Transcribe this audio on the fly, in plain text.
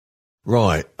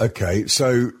Right. Okay.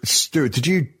 So, Stuart, did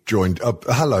you join?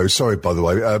 Hello. Sorry, by the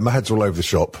way. My head's all over the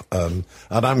shop. And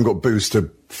I haven't got Booze to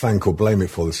thank or blame it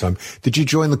for this time. Did you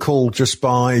join the call just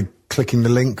by clicking the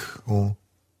link? Or?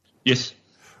 Yes.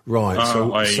 Right.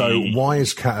 So why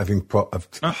is Cat having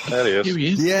there he is. Here he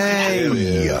is.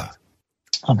 Yay! Yeah.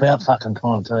 I'm about fucking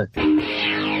time too.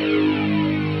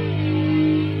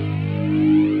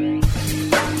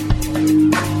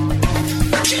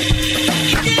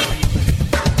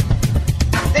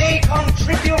 They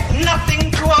contribute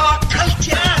nothing to our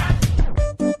culture.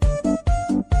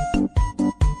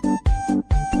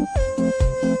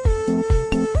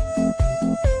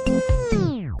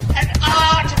 And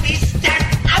are to be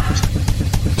stamped out.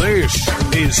 This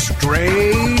is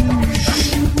Strange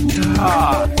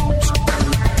Times.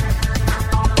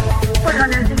 What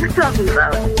on earth are you talking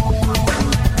about?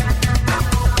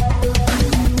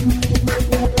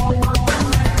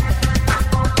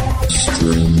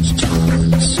 Strange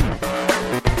Times.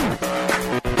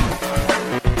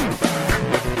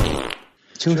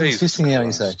 Children's fisting out,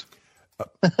 you say?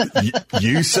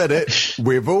 You said it.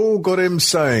 We've all got him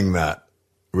saying that.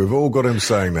 And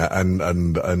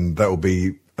that will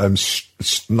be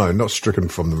no, not stricken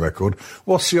from the record.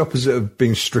 What's the opposite of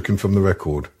being stricken from the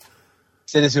record?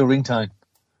 Said it's your ringtone.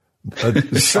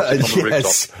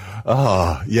 Yes.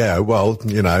 Yeah. Well,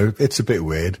 it's a bit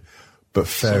weird, but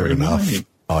fair enough.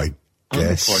 I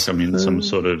guess. Looks like I'm in some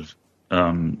sort of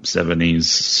 70s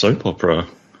soap opera.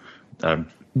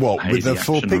 With the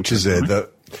 4 pictures there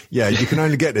you can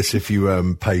only get this if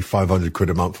you pay 500 quid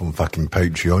a month on fucking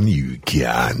Patreon. You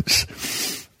can't.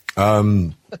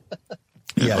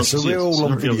 So we're all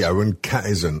on video and Cat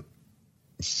isn't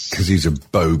because he's a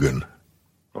bogan.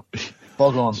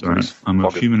 Bog on. Sorry, I'm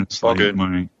a few minutes late.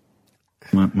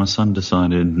 My son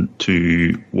decided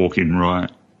to walk in right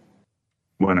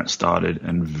when it started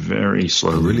and very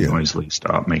slowly, noisily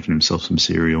start making himself some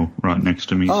cereal right next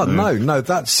to me. Oh, so. No,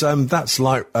 that's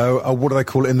like, what do they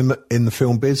call it in the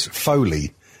film biz?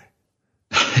 Foley.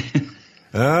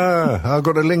 I've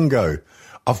got a lingo.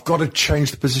 I've got to change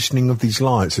the positioning of these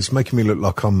lights. It's making me look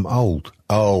like I'm old.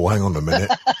 Oh, hang on a minute.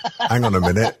 I am.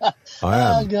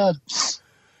 Oh, God.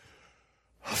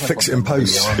 Fix it in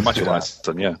post. Imagine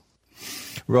that, yeah.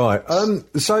 Right.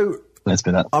 So... Let's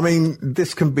be that. I mean,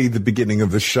 this can be the beginning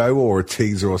of the show or a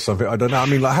teaser or something. I don't know. I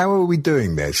mean, like, how are we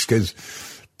doing this? Because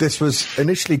this was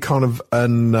initially kind of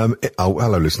an...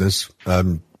 hello, listeners.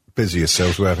 Busy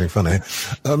yourselves. We're having fun here.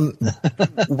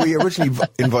 We originally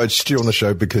invited Stu on the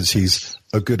show because he's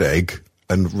a good egg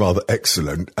and rather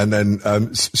excellent. And then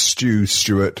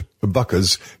Stuart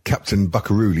Buckers, Captain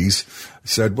Buckaroolies,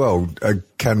 said, well,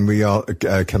 can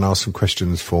ask some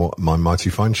questions for my mighty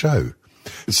fine show?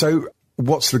 So...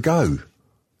 what's the go?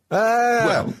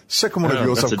 Second one of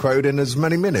yours I've quoted in as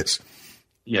many minutes.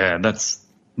 Yeah, that's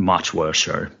much worse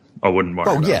show. I wouldn't worry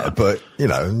about that. But,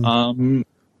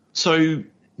 So,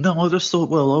 no, I just thought,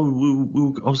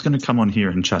 I was going to come on here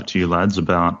and chat to you lads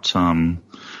about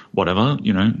whatever,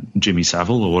 Jimmy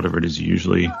Savile or whatever it is you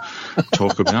usually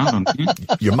talk about on here.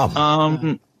 Your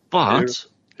mum. But...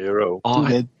 Hero.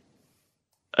 And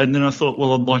then I thought,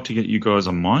 well, I'd like to get you guys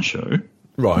on my show.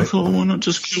 Right. I thought, why not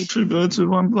just kill 2 birds with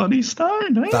one bloody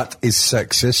stone, eh? That is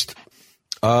sexist.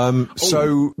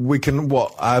 So we can,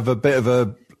 have a bit of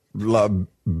a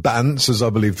bants, as I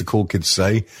believe the cool kids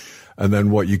say, and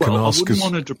then what you can ask us... I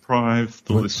wouldn't want to deprive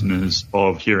the listeners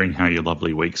of hearing how your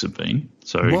lovely weeks have been,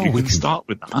 so you can start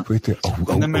with that.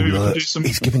 And then maybe we can do some...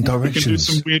 He's giving directions. We can do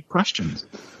some weird questions.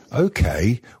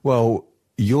 Okay, well,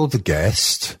 you're the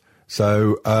guest...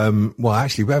 So,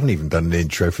 actually, we haven't even done an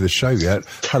intro for the show yet.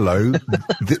 Hello,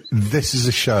 this is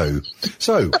a show.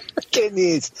 So, Get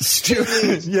news.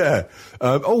 Yeah.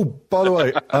 By the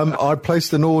way, I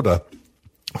placed an order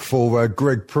for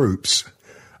Greg Proops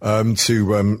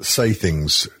to say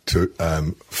things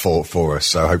for us.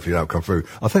 So hopefully that'll come through.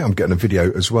 I think I'm getting a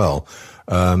video as well.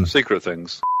 Secret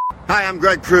things. Hi, I'm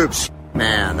Greg Proops.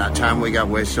 Man, that time we got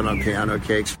wasted on piano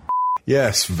cakes.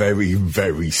 Yes, very,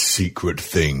 very secret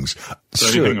things.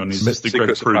 So hang on, is this the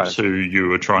Greg Proops who you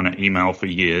were trying to email for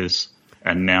years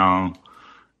and now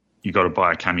you got to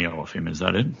buy a cameo of him, is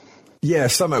that it? Yeah,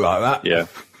 something like that. Yeah.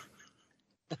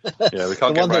 Yeah, we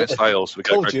can't get Ryan Stiles, so we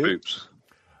get Greg Proops.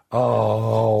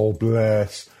 Oh,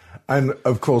 bless. And,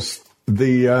 of course,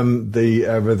 the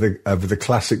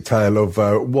classic tale of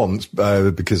once,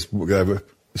 because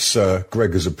Sir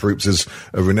Gregors of Proops is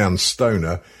a renowned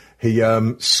stoner, he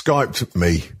Skyped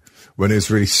me when he was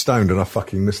really stoned and I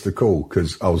fucking missed the call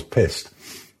because I was pissed.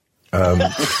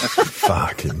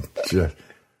 Fucking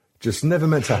just never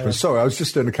meant to happen. Sorry, I was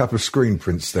just doing a couple of screen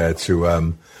prints there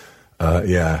to,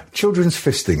 Children's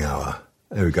Fisting Hour.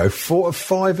 There we go. 4 of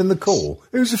 5 in the call.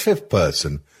 Who's the 5th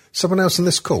person? Someone else in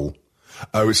this call?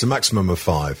 Oh, it's a maximum of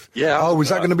 5. Yeah. Oh, is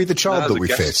that going to be the child that we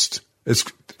fist? It's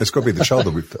got to be the child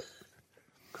that we...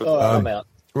 I'm out.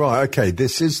 Right, okay.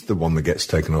 This is the one that gets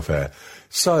taken off air.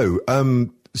 So,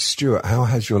 Stuart, how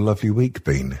has your lovely week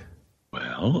been?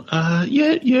 Well,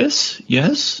 yes.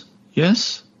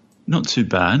 Not too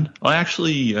bad. I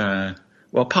actually,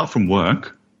 apart from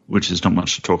work, which is not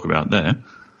much to talk about there,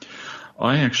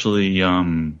 I actually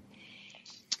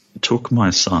took my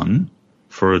son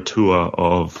for a tour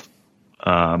of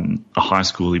a high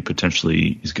school he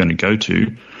potentially is going to go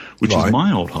to, which is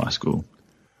my old high school.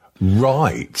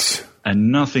 Right.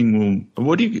 And nothing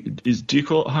will... do you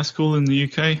call it high school in the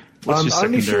UK? What's your secondary...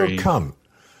 Only if you're a cunt.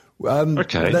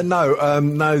 Okay.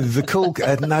 No, the cool...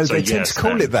 no, So they tend to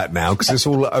call it that now because it's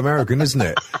all American, isn't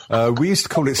it? We used to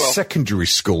call it secondary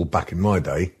school back in my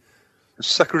day.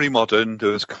 Secondary modern, it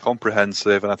was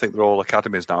comprehensive, and I think they're all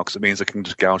academies now because it means they can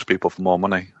just gouge people for more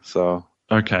money. So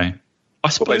okay. I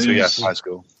suppose... But basically, yes, high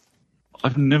school.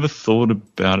 I've never thought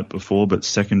about it before, but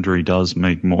secondary does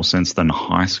make more sense than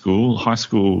high school. High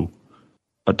school,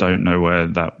 I don't know where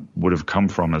that would have come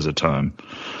from as a term.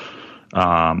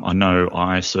 I know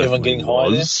I certainly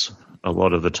was a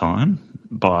lot of the time,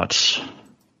 but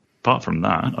apart from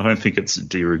that, I don't think it's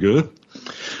de rigueur.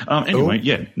 Anyway,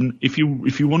 yeah, if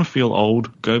you want to feel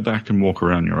old, go back and walk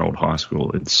around your old high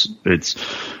school. It's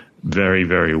very,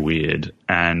 very weird,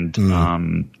 and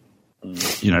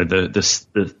you know,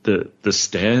 the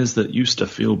stairs that used to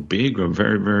feel big are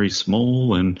very, very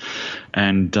small, and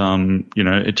you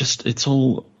know,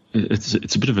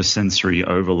 it's a bit of a sensory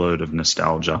overload of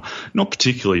nostalgia. Not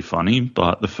particularly funny,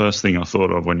 but the first thing I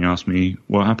thought of when you asked me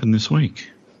what happened this week.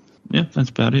 Yeah, that's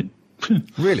about it.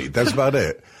 Really? That's about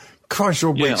it? Christ,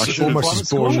 your week's almost as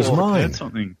boring as mine.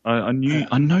 Something. I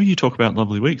know you talk about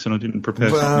lovely weeks, and I didn't prepare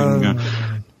something.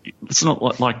 It's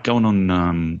not like going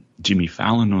on Jimmy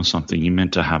Fallon or something. You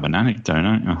meant to have an anecdote,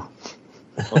 aren't you?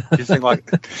 Well, do you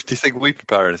think we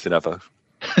prepare anything ever?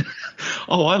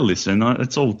 Oh, I listen.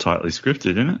 It's all tightly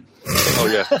scripted, isn't it? Oh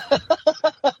yeah.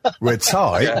 We're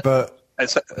tight, but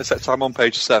except I'm on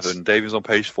page 7, Davian's on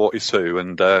page 42,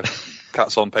 and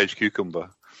Cat's on page cucumber.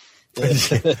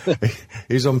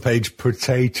 He's on page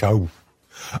potato.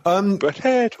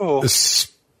 Potato.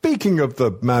 Speaking of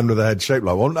the man with a head shaped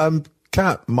like one,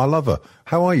 Cat, my lover,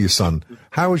 how are you, son?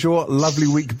 How has your lovely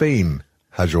week been?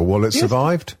 Has your wallet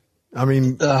survived? I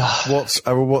mean, what's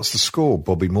the score,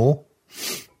 Bobby Moore?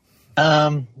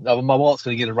 My wallet's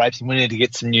going to get a rating. We need to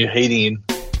get some new heating in.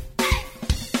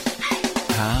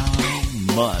 How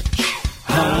much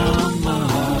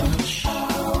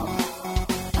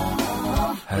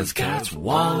has Cat's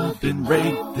wallet been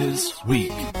raped this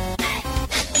week?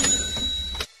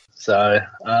 So,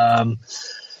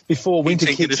 before winter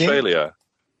kicks in...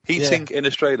 Heating in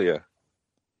Australia?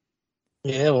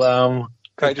 Yeah, well...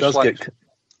 Can't you just,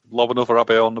 lob another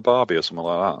Abbey on the Barbie or something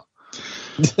like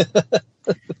that?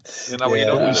 You know what you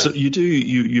don't So you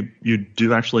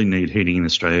do actually need heating in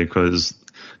Australia because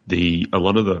a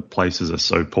lot of the places are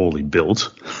so poorly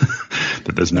built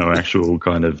that there's no actual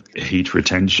kind of heat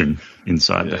retention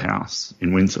inside the house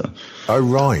in winter. Oh,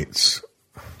 right.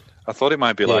 I thought it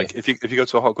might be like if you go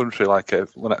to a hot country like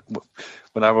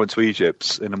when I went to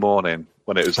Egypt in the morning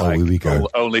when it was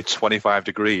only 25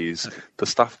 degrees, the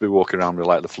staff would be walking around with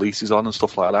like the fleeces on and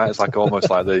stuff like that. It's like almost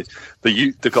like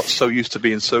they got so used to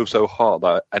being so hot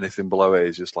that anything below it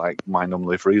is just like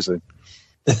mind-numbingly freezing.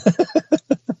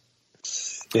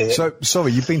 So,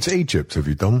 sorry, you've been to Egypt, have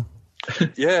you, Dom?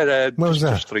 Yeah, when was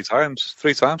that? Just 3 times.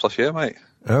 3 times last year, mate.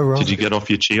 Oh, right. Did you get off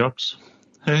your Cheops?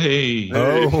 Hey.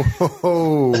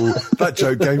 Oh, that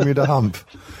joke gave me the hump.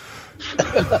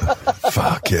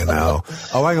 Fucking hell.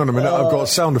 Oh, hang on a minute. I've got a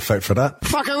sound effect for that.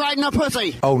 Fuck her right in the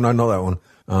pussy. Oh, no, not that one.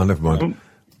 Oh, never mind.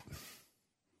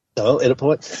 Oh, edit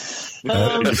point.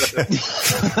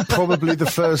 Probably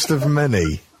the first of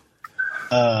many.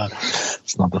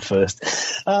 It's not the first.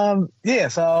 So I'm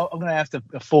going to have to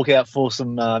fork out for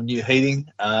some new heating.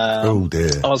 Oh,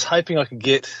 dear. I was hoping I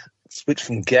could switch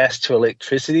from gas to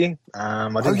electricity.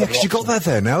 Because you got that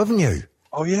there now, haven't you?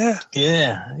 Oh, yeah.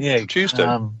 Yeah.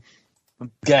 Tuesday.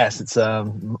 Gas, it's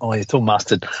all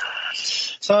mustard.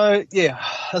 So, yeah,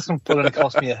 that's going to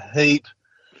cost me a heap,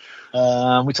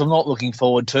 which I'm not looking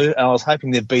forward to. And I was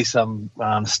hoping there'd be some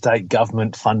state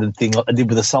government-funded thing like I did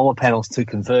with the solar panels to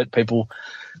convert people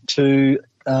to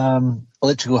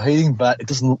electrical heating, but it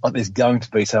doesn't look like there's going to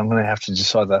be, so I'm going to have to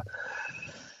just either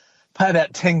pay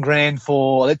about $10,000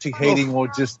 for electric heating or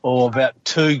about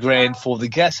 $2,000 for the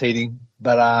gas heating.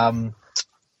 But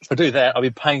if I do that, I'll be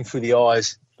paying through the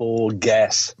eyes for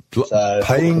gas.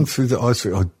 Paying through the ice.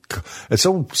 It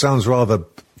all sounds rather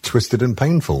twisted and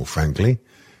painful, frankly.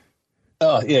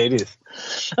 Oh, yeah, it is.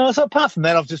 So apart from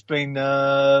that, I've just been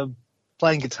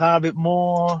playing guitar a bit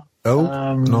more.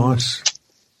 Oh, nice.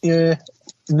 Yeah,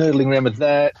 noodling around with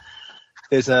that.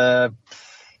 There's what's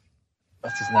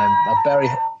his name? Barry.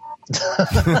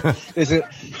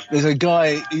 there's a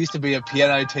guy who used to be a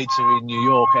piano teacher in New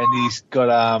York, and he's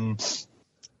got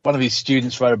one of his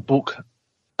students wrote a book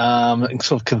and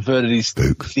sort of converted his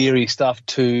theory stuff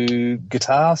to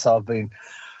guitar. So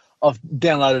I've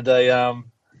downloaded a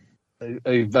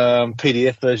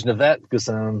PDF version of that because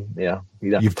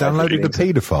you've downloaded a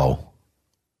paedophile.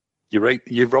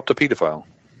 You've robbed a paedophile.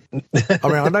 I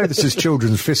mean, I know this is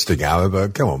children's fisting hour,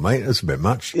 but come on, mate, that's a bit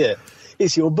much. Yeah,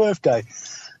 it's your birthday.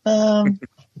 Be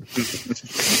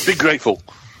grateful.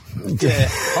 Yeah,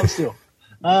 I'm still.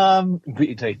 Grit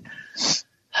your teeth.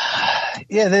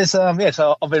 Yeah, there's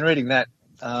so I've been reading that.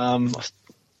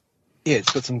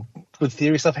 It's got some good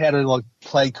theory stuff, how to like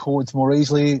play chords more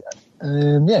easily.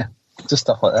 Just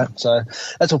stuff like that. So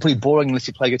that's all pretty boring unless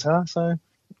you play guitar. So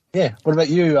yeah. What about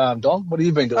you, Dom? What have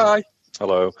you been doing? Hi.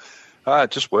 Hello.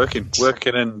 Just working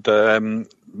and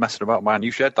messing about my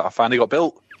new shed that I finally got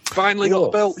built. Finally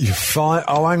got built.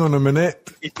 Oh, hang on a minute.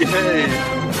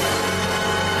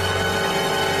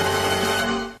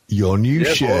 Your new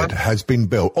shed has been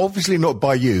built. Obviously not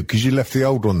by you, because you left the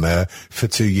old one there for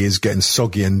 2 years getting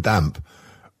soggy and damp.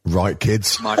 Right,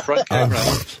 kids? My friend came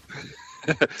round.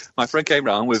 My friend came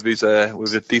round with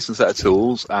a decent set of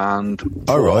tools, and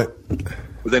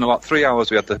within about 3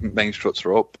 hours we had the main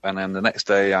structure up, and then the next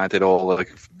day I did all the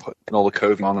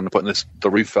coving on and putting the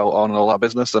roof felt on and all that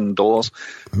business and doors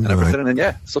and everything, and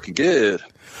it's looking good.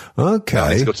 Okay. I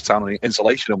need to go to town on the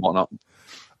insulation and whatnot.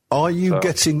 Are you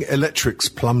getting electrics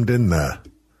plumbed in there?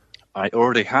 I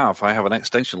already have. I have an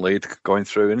extension lead going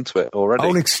through into it already.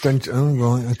 Oh, an extension. Oh,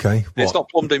 right. Okay. It's not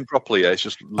plumbed in properly yet. It's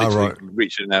just literally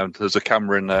reaching out. There's a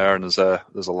camera in there and there's a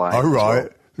line. Oh, right.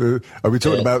 Well. Are we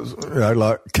talking about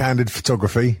like candid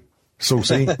photography?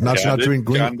 Saucy? Nudge, nudge, wink,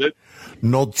 wink. Candid.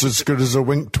 Nods as good as a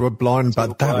wink to a blind,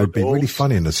 but that would be really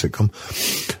funny in a sitcom.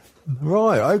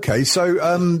 Right. Okay. So,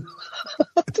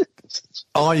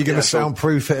 are you going to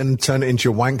soundproof it and turn it into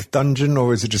a wank dungeon,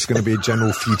 or is it just going to be a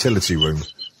general futility room?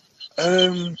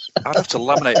 I'd have to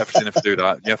laminate everything if I do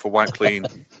that. Yeah, for white clean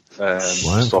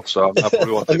stuff. So I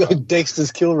probably want to do that.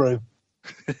 Dexter's kill room.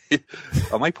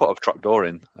 I might put a trapdoor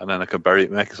in, and then I can bury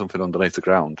it, make something underneath the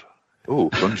ground. Ooh,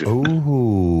 dungeon.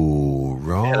 Ooh,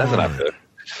 right. Yeah,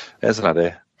 there's an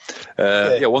idea.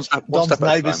 One step. Dom's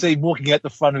neighbour see him walking out the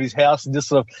front of his house and just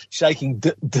sort of shaking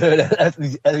dirt out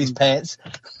of his pants.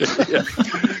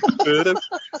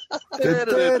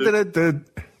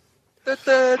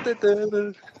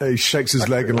 He shakes his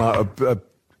leg and like a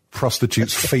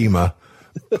prostitute's femur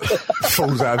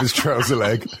falls out of his trouser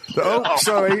leg. Oh,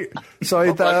 sorry,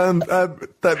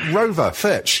 that Rover,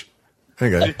 fetch. There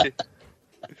you go.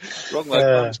 Wrong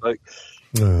leg.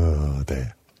 Oh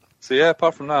dear. So yeah,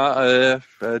 apart from that,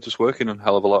 just working a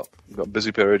hell of a lot. We've got a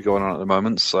busy period going on at the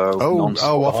moment. So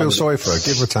I feel sorry for her.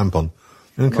 Give her a tampon.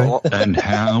 Okay. And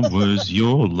how was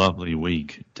your lovely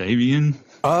week, Davian?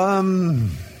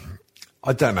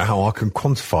 I don't know how I can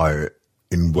quantify it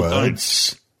in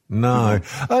words. No.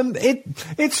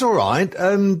 It's all right.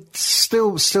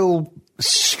 Still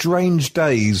strange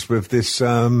days with this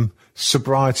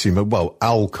sobriety, well,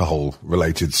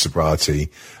 alcohol-related sobriety.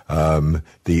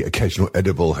 The occasional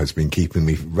edible has been keeping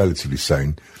me relatively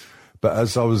sane. But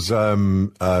as I was, I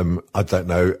don't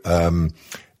know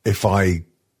if I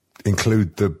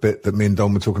include the bit that me and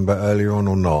Don were talking about earlier on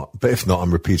or not. But if not,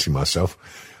 I'm repeating myself.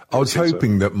 I was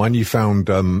hoping that my newfound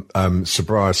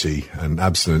sobriety and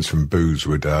abstinence from booze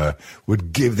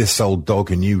would give this old dog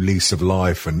a new lease of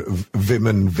life and vim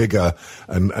and vigor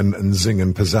and zing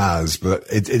and pizzazz. But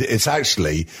it's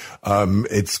actually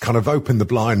it's kind of opened the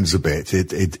blinds a bit.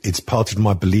 It's parted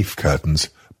my belief curtains.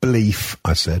 Belief,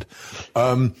 I said.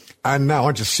 And now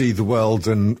I just see the world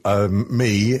and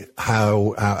me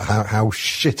how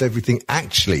shit everything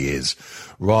actually is,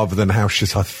 rather than how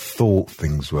shit I thought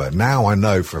things were. Now I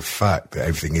know for a fact that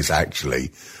everything is actually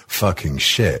fucking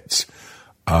shit.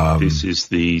 This is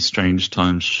the Strange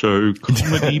Times Show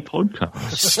comedy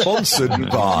podcast,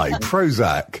 sponsored by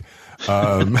Prozac.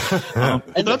 And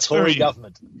that's very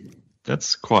government.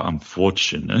 That's quite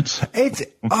unfortunate. It's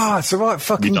a right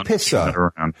fucking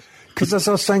pisser. Because as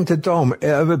I was saying to Dom,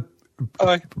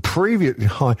 previously,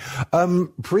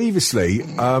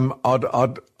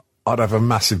 I'd have a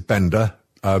massive bender,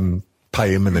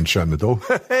 pay him and then show him the door.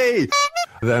 Hey,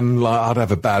 then like I'd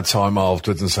have a bad time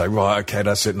afterwards and say, right, okay,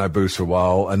 that's it, no booze for a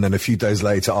while. And then a few days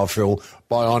later, I'll feel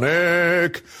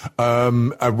bionic,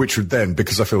 which would then,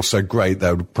 because I feel so great,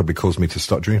 that would probably cause me to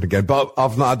start drinking again. But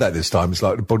I've not had that this time. It's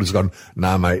like the body's gone,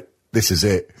 nah, mate, this is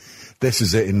it. This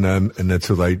is it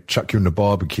until they chuck you in the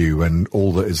barbecue and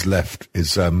all that is left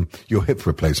is your hip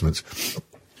replacements.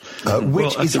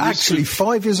 Which is actually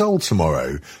 5 years old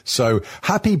tomorrow. So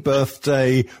happy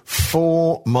birthday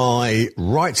for my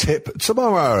right hip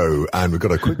tomorrow. And we've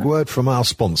got a quick word from our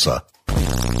sponsor.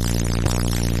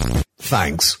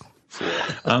 Thanks.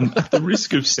 At the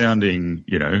risk of sounding,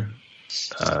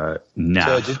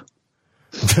 naff.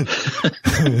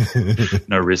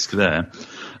 No risk there.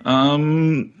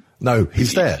 No,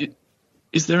 he's there.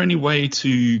 Is there any way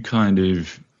to kind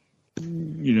of,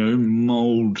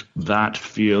 mold that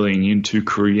feeling into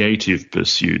creative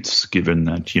pursuits, given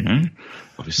that,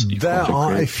 obviously there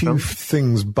are a few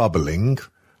things bubbling.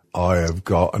 I have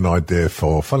got an idea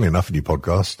for, funnily enough, a new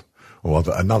podcast, or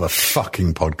another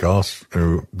fucking podcast.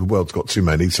 The world's got too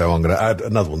many, so I'm going to add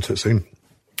another one to it soon.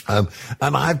 And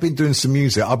I've been doing some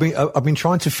music. I've been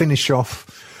trying to finish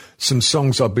off some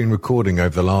songs I've been recording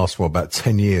over the last, about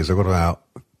 10 years. I've got about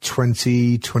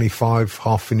 20, 25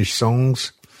 half-finished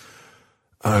songs.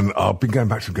 And I've been going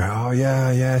back to going, oh,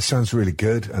 yeah, sounds really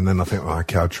good. And then I think,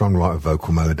 okay, I'll try and write a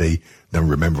vocal melody. Then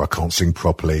remember I can't sing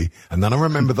properly. And then I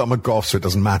remember that I'm a goth, so it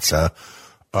doesn't matter.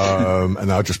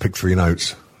 And I'll just pick 3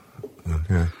 notes.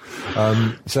 Yeah.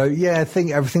 I think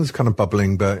everything's kind of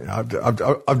bubbling, but I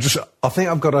think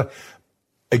I've got to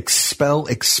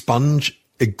expunge,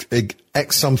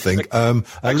 something. A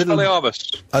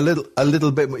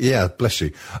little bit. Yeah, bless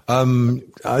you.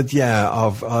 I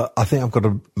think I've got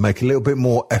to make a little bit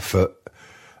more effort,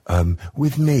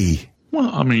 with me.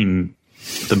 Well, I mean,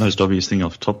 the most obvious thing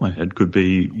off the top of my head could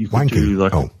be you could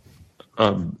wanking.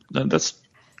 Do that's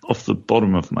off the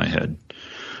bottom of my head.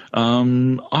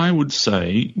 I would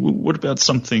say, what about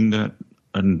something that,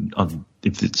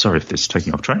 if this is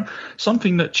taking off track,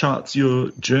 something that charts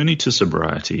your journey to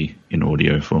sobriety in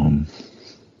audio form?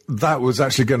 That was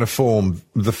actually going to form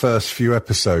the first few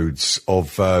episodes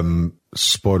of,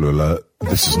 spoiler alert,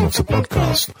 this is not a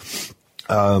podcast.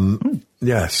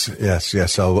 Yes.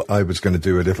 I was going to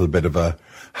do a little bit of a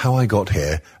how I got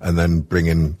here and then bring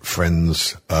in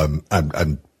friends,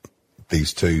 and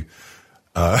these two.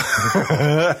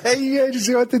 Hey, yeah, did you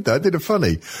see what I did that? I did it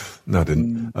funny. No, I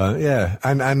didn't.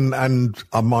 And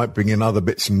I might bring in other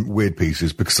bits and weird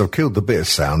pieces because I've killed the bit of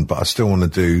sound, but I still want to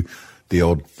do the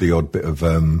odd bit of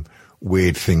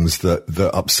weird things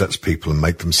that upsets people and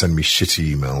make them send me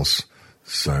shitty emails.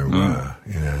 So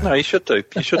yeah. No, you should do.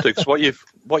 You should do because what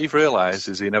you've realised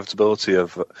is the inevitability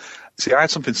of. See, I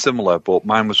had something similar, but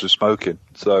mine was with smoking.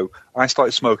 So I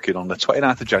started smoking on the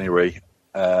 29th of January.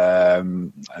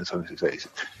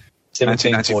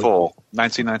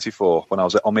 1994, when I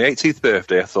was on my 18th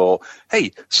birthday, I thought,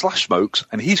 hey, Slash smokes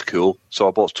and he's cool, so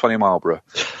I bought 20 Marlboro.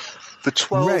 For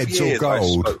 12 Reds years, or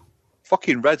gold?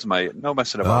 Fucking Reds, mate. No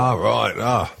messing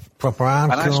about. Proper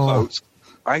alcohol. And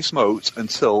I smoked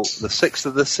until the 6th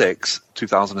of the 6th,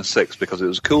 2006, because it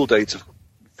was a cool day to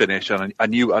finish, and I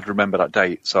knew I'd remember that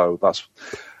date. So that's.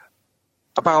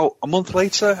 About a month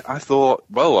later, I thought,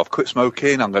 well, I've quit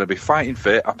smoking, I'm going to be fighting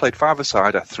fit. I played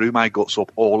five-a-side, I threw my guts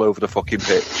up all over the fucking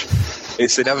pitch.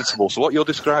 It's inevitable. So what you're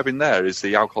describing there is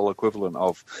the alcohol equivalent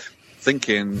of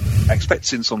thinking,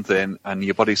 expecting something, and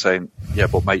your body saying, yeah,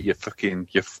 but mate, you're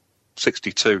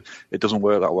 62. It doesn't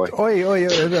work that way.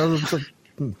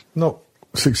 Not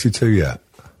 62 yet.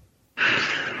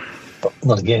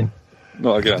 Not again.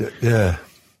 Not again. Yeah.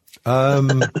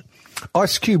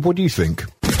 Ice Cube, what do you think?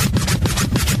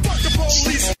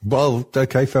 Well,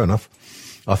 okay, fair enough.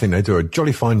 I think they do a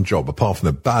jolly fine job, apart from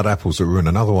the bad apples that ruin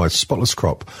an otherwise spotless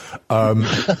crop.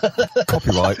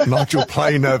 Copyright, Nigel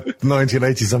Planer,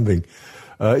 1980-something.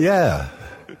 Yeah.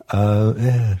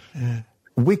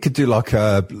 We could do like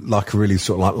a really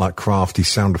sort of like crafty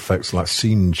sound effects, like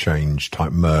scene change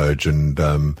type merge and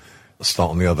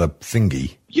start on the other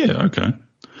thingy. Yeah, okay.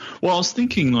 Well, I was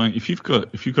thinking, like, if you've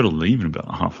got to leave in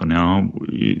about half an hour,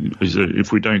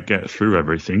 if we don't get through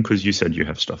everything, because you said you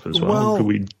have stuff as well, could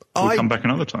we come back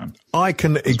another time? I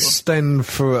can extend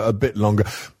for a bit longer.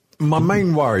 My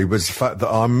main worry was the fact that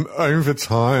I'm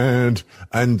overtired,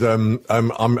 and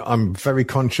I'm very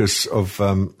conscious of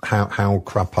how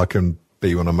crap I can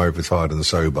be when I'm overtired and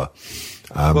sober.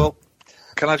 Well,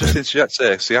 can I just interject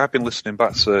here? See, I've been listening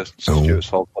back to Stuart's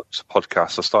whole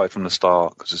podcast. I started from the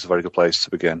start because it's a very good place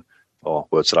to begin, or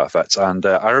words to that effect. And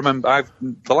I remember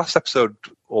the last episode,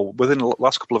 or within the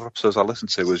last couple of episodes I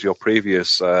listened to, was your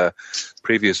previous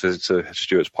visit to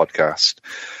Stuart's podcast.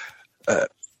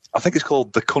 I think it's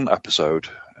called the cunt episode.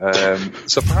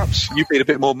 So perhaps you being a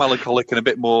bit more melancholic and a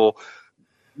bit more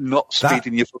not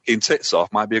speeding your fucking tits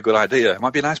off might be a good idea. It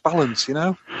might be a nice balance, you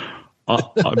know?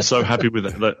 I'm so happy with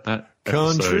that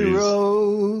Country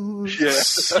roads.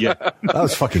 Yeah. That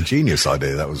was fucking genius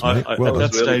idea, that was, mate. At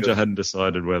that stage, I hadn't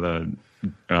decided whether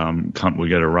cunt would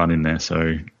get a run in there,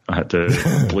 so I had to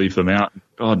bleep them out.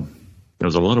 God, there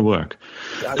was a lot of work.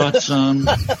 But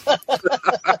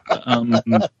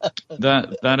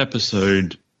that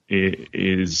episode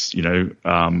is,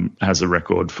 has a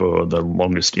record for the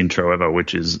longest intro ever,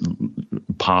 which is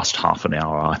past half an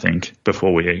hour, I think,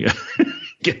 before we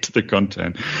get to the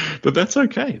content. But that's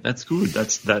okay. That's good.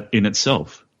 That in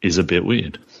itself is a bit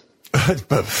weird.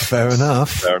 But fair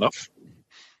enough. Fair enough.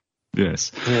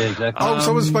 Yes. Yeah, exactly. Oh,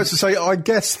 someone's supposed to say, I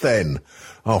guess then.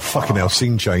 Oh, fucking hell,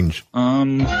 scene change.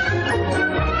 Roll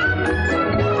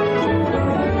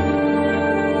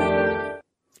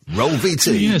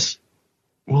VT. Yes.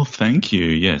 Well, thank you.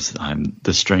 Yes, I'm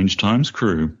the Strange Times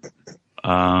crew.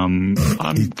 I'm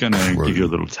going to give you a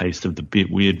little taste of the bit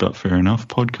weird but fair enough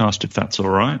podcast, if that's all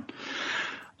right.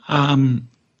 Who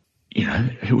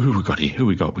we got here? Who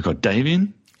we got? We got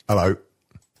Davian. Hello.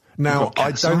 Now,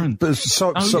 I don't...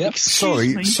 Sorry.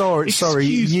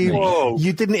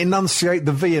 You didn't enunciate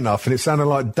the V enough, and it sounded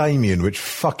like Damien, which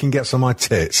fucking gets on my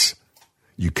tits.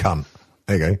 You cunt.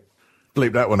 There you go.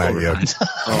 Bleep that one out, you.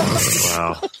 Oh,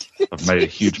 wow. I've made a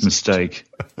huge mistake.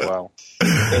 Wow.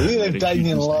 Yeah, you leave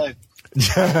Davian alone.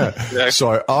 Yeah.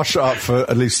 Sorry, I'll shut up for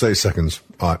at least 30 seconds.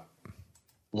 All right.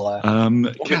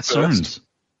 Liar. Cat Soames.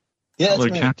 Yeah, hello,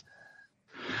 that's me. Cat.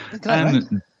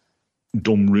 And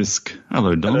Dom Risk.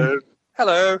 Hello, Dom.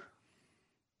 Hello.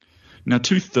 Now,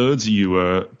 2/3 of you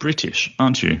are British,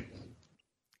 aren't you?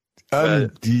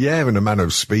 Yeah, in a manner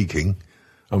of speaking.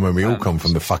 I mean, we all come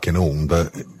from the fucking Horn,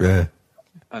 but yeah.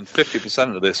 And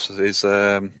 50% of this is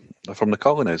from the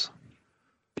colonies.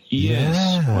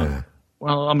 Yes. Yeah.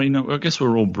 Well, I mean, I guess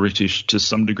we're all British to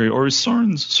some degree. Or is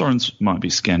Soren's might be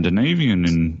Scandinavian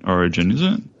in origin, is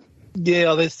it?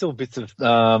 Yeah, there's still bits of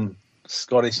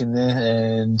Scottish in there,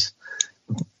 and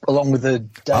along with the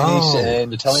Danish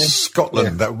and Italian.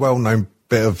 Scotland, that well-known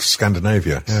bit of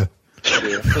Scandinavia. Yeah.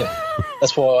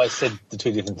 That's why I said the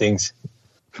two different things.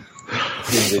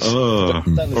 All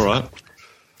right.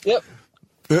 Yep.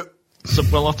 So,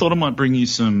 well, I thought I might bring you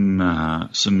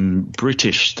some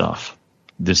British stuff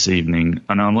this evening,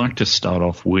 and I'd like to start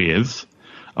off with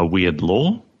a weird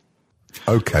law.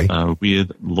 Okay.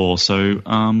 Weird law. So,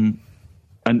 and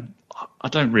I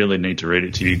don't really need to read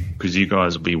it to you because you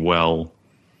guys will be well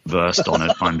versed on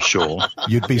it, I'm sure.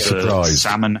 You'd be surprised. The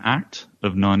Salmon Act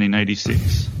of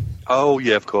 1986. Oh,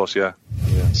 yeah, of course, yeah.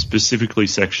 Specifically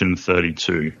Section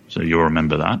 32, so you'll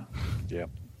remember that. Yeah.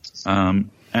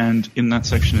 And in that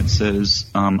section it says,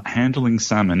 handling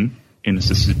salmon in a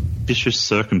suspicious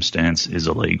circumstance is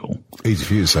illegal. Easy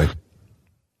for you to say.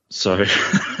 So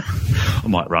I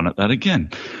might run at that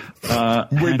again.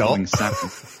 Handling salmon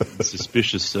in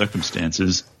suspicious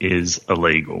circumstances is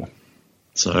illegal.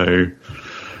 So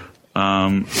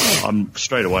I'm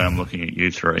looking at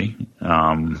you three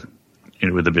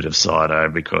with a bit of side-eye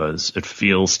because it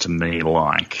feels to me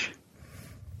like,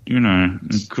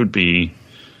 it could be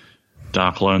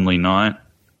dark, lonely night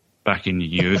back in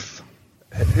your youth.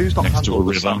 Who's not next to a handled a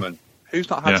river. salmon? Who's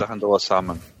not had to handle a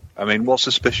salmon? I mean, what's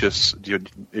suspicious?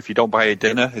 If you don't buy a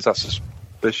dinner, is that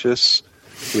suspicious?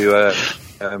 You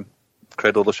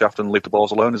cradle the shaft and leave the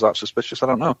balls alone, is that suspicious? I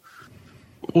don't know.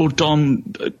 Well, Dom,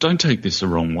 don't take this the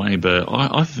wrong way, but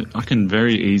I can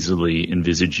very easily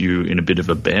envisage you in a bit of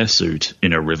a bear suit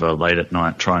in a river late at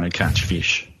night trying to catch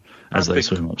fish as they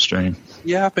swim upstream.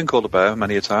 Yeah, I've been called a bear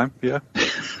many a time, yeah.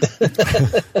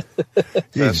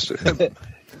 Yes.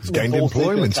 It's gained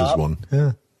employment as one.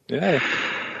 Yeah. Yeah.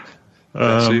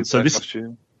 So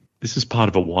this is part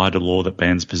of a wider law that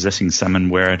bans possessing salmon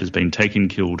where it has been taken,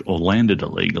 killed, or landed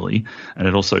illegally, and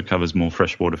it also covers more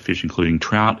freshwater fish, including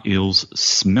trout, eels,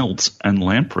 smelt, and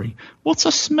lamprey. What's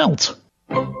a smelt?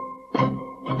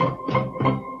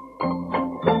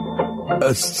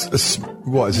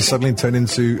 What, is it suddenly turned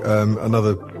into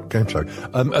another game show?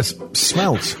 A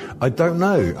smelt? I don't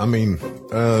know. I mean,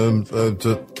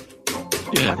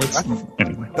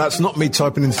 anyway. That's not me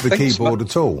typing into the keyboard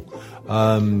at all.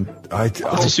 I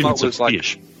assume it's a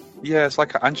fish. Yeah, it's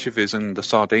like anchovies and the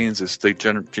sardines is the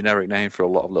generic name for a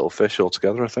lot of little fish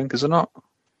altogether, I think, is it not?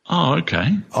 Oh,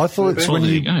 okay. I thought it's when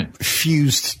you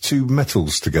fused two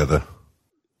metals together.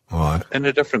 All right. In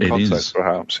a different context,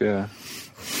 perhaps, yeah.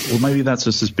 Well, maybe that's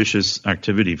a suspicious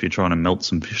activity if you're trying to melt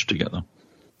some fish together.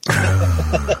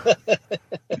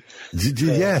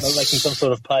 Yes. Making some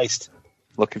sort of paste.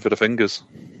 Looking for the fingers.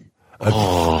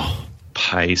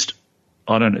 Paste.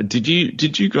 I don't know. Did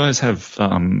you guys have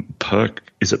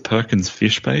is it Perkins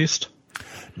fish paste?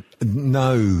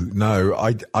 No.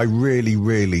 I really,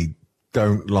 really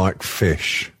don't like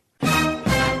fish.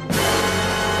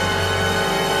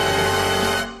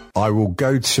 I will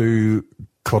go to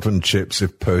cotton chips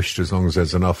if pushed, as long as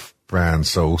there's enough brown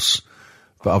sauce.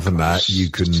 But other than that, you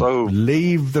can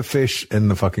leave the fish in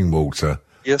the fucking water.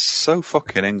 You're so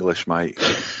fucking English, mate.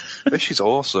 Fish is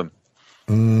awesome.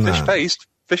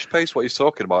 Fish paste, what he's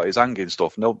talking about is hanging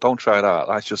stuff. No, don't try that.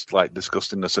 That's just like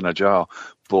disgustingness in a jar.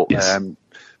 But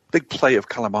big plate of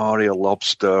calamari or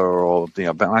lobster or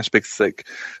a nice big thick,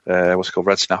 what's it called,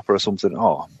 red snapper or something.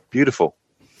 Oh, beautiful.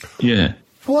 Yeah.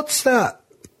 What's that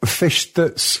fish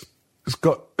it's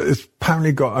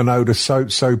apparently got an odour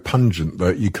so pungent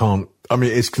that you can't. I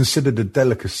mean, it's considered a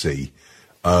delicacy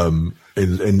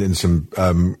in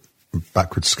some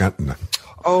backward Scandinavia.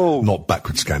 Oh, not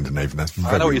backward Scandinavian. That's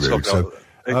very I know what you're rude. talking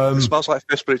about. It smells like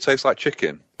fish, but it tastes like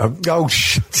chicken.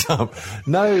 Shut up!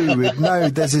 No.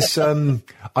 There's this.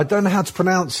 I don't know how to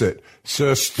pronounce it.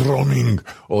 Surströmming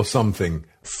or something.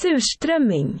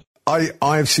 Surströmming. I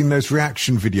have seen those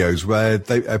reaction videos where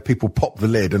people pop the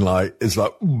lid and it's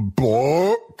like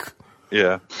block.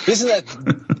 Yeah. Isn't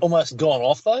that almost gone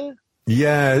off though?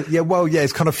 Yeah. Well, yeah,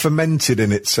 it's kind of fermented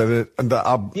in it,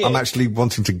 I'm actually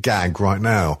wanting to gag right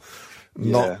now.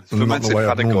 Fermented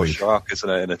haddock or shark, isn't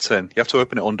it, in a tin? You have to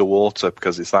open it underwater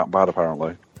because it's that bad,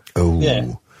 apparently. Oh.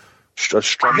 Yeah.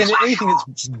 Anything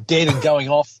that's dead and going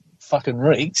off fucking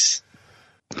reeks.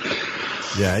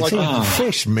 Yeah, it's like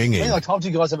fish minging. I told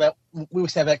you guys about, we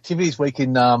used to have activities week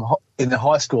in the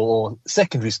high school or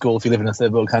secondary school if you live in a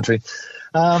third world country.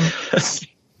 And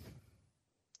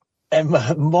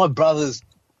my brother's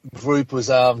group was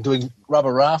doing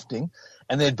rubber rafting,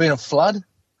 and there'd been a flood.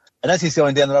 And as he's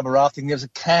going down the rubber rafting, there was a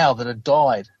cow that had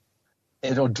died.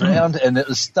 It had drowned, and it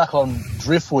was stuck on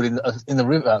driftwood in the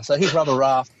river. So his rubber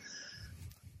raft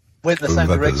went in the same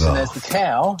direction as the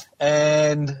cow,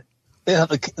 and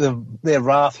their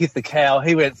raft hit the cow.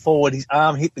 He went forward, his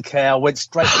arm hit the cow, went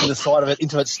straight to the side of it,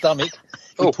 into its stomach.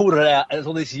 He pulled it out, and there's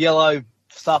all this yellow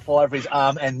stuff all over his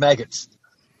arm and maggots.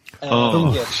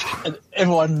 And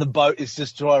everyone in the boat is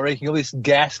just dry reeking. All this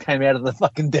gas came out of the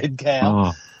fucking dead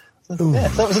cow. So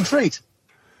it was a treat.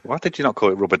 Why did you not call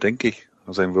it rubber dinky? I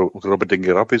was saying rubber dinky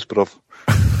robbies, but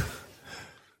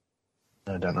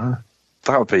I don't know.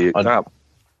 That would be that.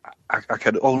 I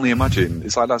can only imagine.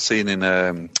 It's like that scene in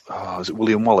is it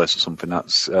William Wallace or something?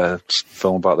 That's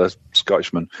film about the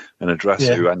Scottishman in a dress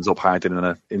who ends up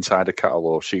hiding inside a cattle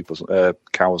or sheep or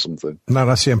cow or something. No,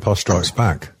 that's The Empire Strikes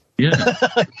Back. Yeah.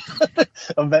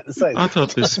 I'm about to say. I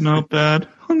thought this smelled bad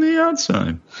on the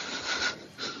outside.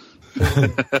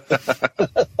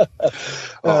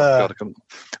 God,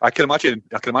 I can imagine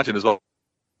as well.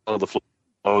 The flow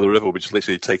of the river will be just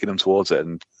literally taking them towards it,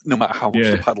 and no matter how much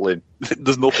they're paddling,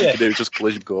 there's nothing to do. It's just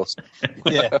collision course.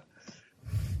 Yeah.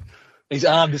 His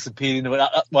arm disappeared into it,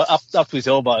 up to his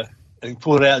elbow, and he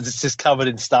pulled it out, and it's just covered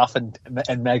in stuff and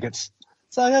maggots.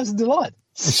 So that was a delight.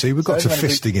 You see, we got to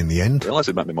fisting in the end. I realised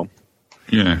it met my mum.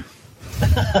 Yeah.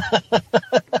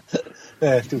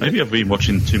 Maybe I've been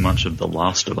watching too much of The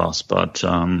Last of Us, but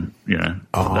I've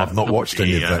not watched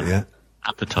any of that yet.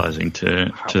 Appetizing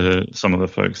to some of the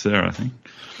folks there, I think.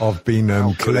 I've been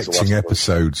collecting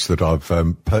episodes that I've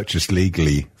purchased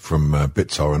legally from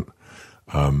BitTorrent,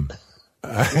 I'm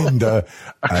going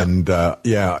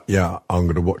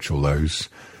to watch all those.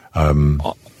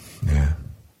 Yeah.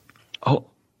 Oh,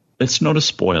 it's not a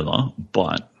spoiler,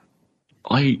 but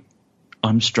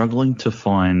I'm struggling to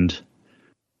find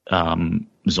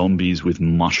zombies with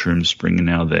mushrooms springing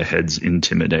out of their heads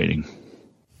intimidating.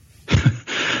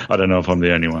 I don't know if I'm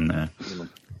the only one there.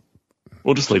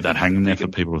 We'll just leave that hanging there for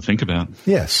people to think about.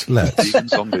 Yes, let's.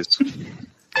 Zombies.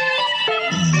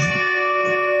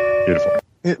 Beautiful.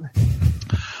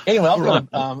 Anyway,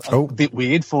 I've got a bit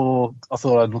weird I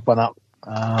thought I'd look one up.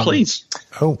 Please.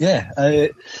 Oh. Yeah.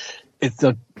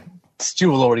 Stu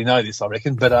will already know this, I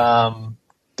reckon, but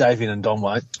Davian and Don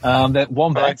won't. That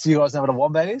wombat, do you guys know what a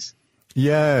wombat is?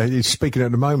 Yeah, he's speaking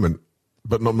at the moment,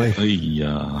 but not me.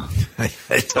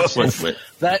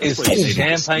 That is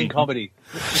champagne comedy.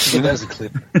 There's a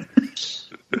clip.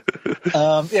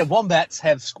 Wombats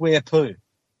have square poo.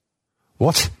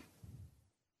 What?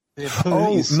 Their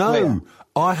poo is square. No,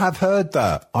 I have heard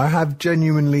that. I have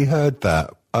genuinely heard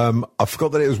that. I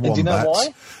forgot that it was wombats. Do you know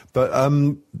why? But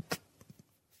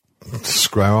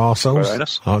square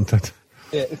arseholes.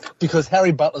 Yeah, because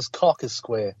Harry Butler's cock is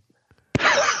square.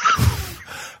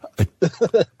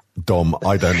 Dom,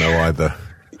 I don't know either.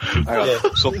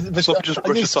 Something just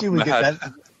brushed us off my head.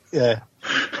 Yeah.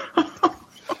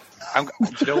 Do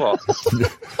you know what?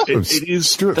 It is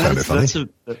Stuart.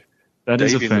 That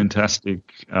is a fantastic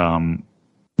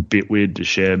bit weird to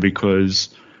share, because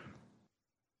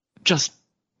just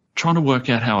trying to work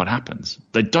out how it happens.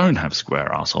 They don't have square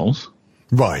arseholes.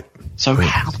 Right. So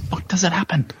how the fuck does it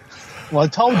happen? Well, I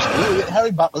told you,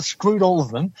 Harry Butler screwed all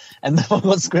of them, and they've all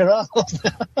got square arseholes.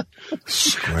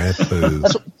 Square poo.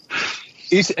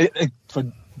 For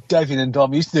Davian and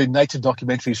Dom, we used to do nature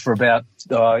documentaries for about,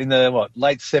 in the,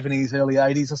 late 70s, early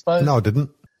 80s, I suppose? No, I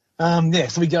didn't.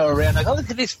 So we go around like, look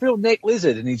at this frill neck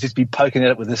lizard, and he'd just be poking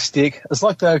at it with a stick. It's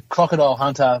like the crocodile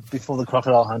hunter before the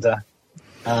crocodile hunter.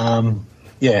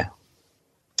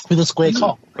 With a square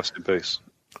cock. Rest in peace.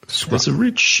 There's a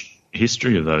rich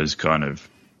history of those kind of...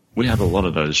 We had a lot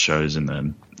of those shows in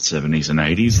the 70s and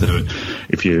 80s.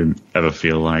 If you ever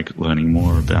feel like learning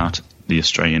more about the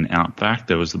Australian outback,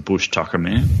 there was the Bush Tucker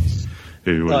man,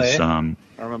 who was I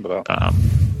remember that.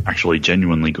 Actually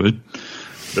genuinely good.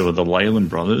 There were the Leyland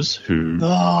brothers who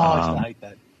I hate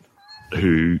that.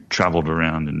 Who travelled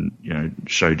around and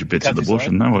showed you bits of the bush,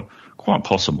 and they were quite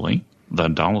possibly the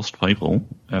dullest people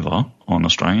ever on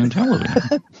Australian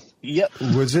television. Yep.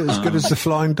 Was it as good as the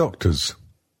Flying Doctors?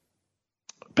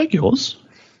 Beg yours?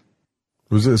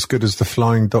 Was it as good as the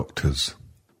Flying Doctors?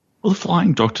 Well, the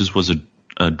Flying Doctors was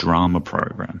a drama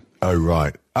program. Oh,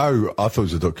 right. Oh, I thought it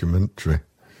was a documentary.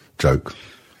 Joke.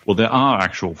 Well, there are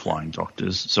actual flying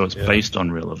doctors, so it's based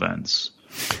on real events.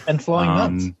 And flying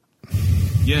nuns.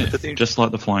 Yeah, just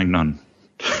like the Flying Nun.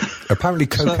 Apparently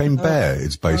Cocaine Bear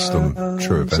is based on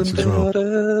true events as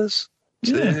well.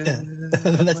 Yeah.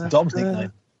 That's Dom's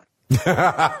nickname.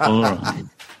 All right.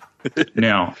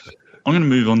 Now, I'm going to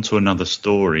move on to another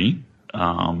story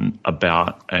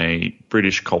about a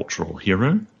British cultural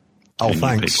hero. Oh,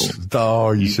 thanks.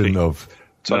 You shouldn't have.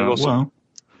 Well,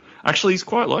 actually, he's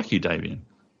quite like you, Davian.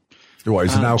 What,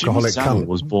 he's an alcoholic Jimmy Savile cunt?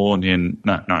 was born in...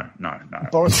 No.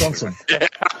 Boris Johnson.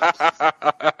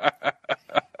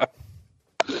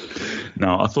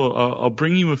 No, I thought I'll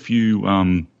bring you a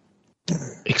few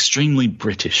extremely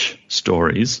British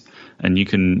stories, and you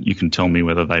can tell me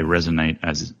whether they resonate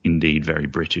as indeed very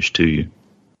British to you.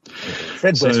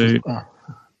 We'll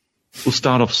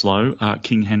start off slow.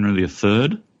 King Henry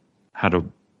III had a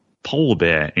polar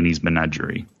bear in his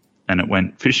menagerie, and it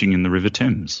went fishing in the River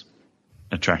Thames,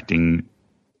 attracting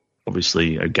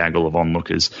obviously a gaggle of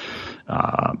onlookers.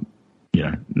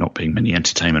 Not being many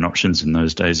entertainment options in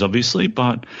those days, obviously,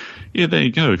 but yeah, there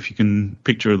you go. If you can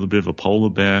picture a little bit of a polar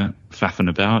bear faffing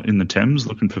about in the Thames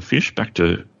looking for fish, back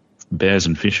to bears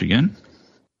and fish again.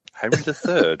 Henry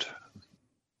III.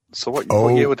 So what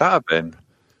year would that have been?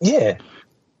 Yeah.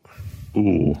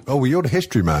 Ooh. Oh, well, you're the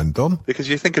history man, Dom. Because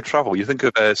you think of travel, you think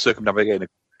of circumnavigating.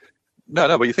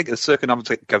 No, but you think of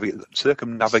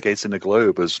circumnavigating the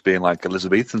globe as being like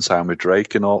Elizabethan time with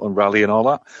Drake and Raleigh and all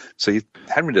that. So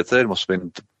Henry III must have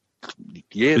been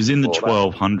years. It was in the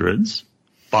before 1200s,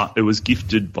 but it was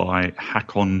gifted by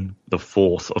Hakon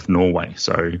IV of Norway.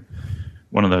 So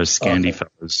one of those Scandi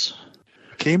fellas.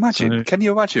 Can you imagine? Can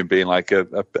you imagine being like a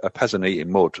peasant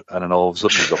eating mud, and then all of a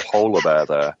sudden there's a polar bear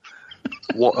there?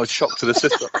 What a shock to the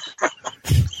system!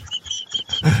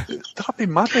 That'd be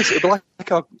madness. It'd be like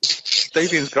our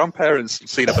Davian's grandparents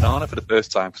seeing a banana for the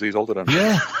first time because he's older than him.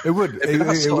 Yeah, it would.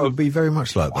 It would be very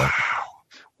much like that.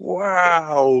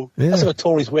 Wow. Yeah. That's like a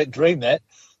Tory's wet dream, that.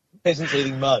 Peasants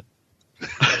eating mud.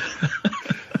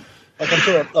 I'm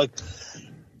sure,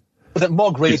 that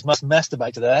Mog Reeves must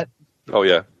masturbate to that. Oh,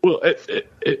 yeah. Well,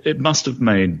 it must have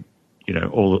made,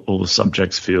 all the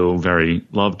subjects feel very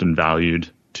loved and valued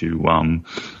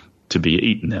to be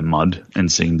eating their mud and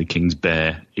seeing the king's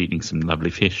bear eating some lovely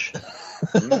fish.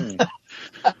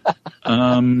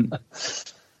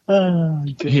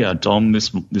 Here, Dom,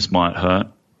 this might hurt.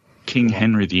 King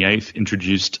Henry VIII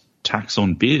introduced tax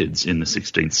on beards in the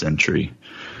 16th century.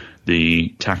 The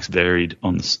tax varied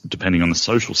depending on the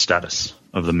social status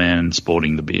of the man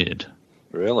sporting the beard.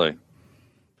 Really?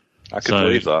 I could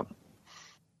believe that.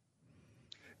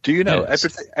 Do you know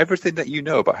everything that you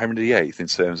know about Henry VIII in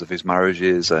terms of his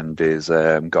marriages and his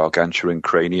gargantuan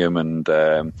cranium and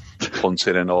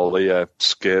hunting and all the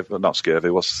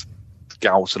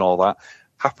gout and all that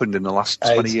happened in the last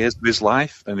 20 years of his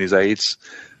life and his AIDS?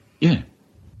 Yeah,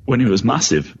 when he was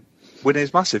massive.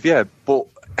 Yeah, but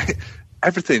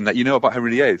everything that you know about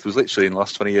Henry VIII was literally in the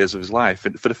last 20 years of his life.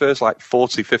 And for the first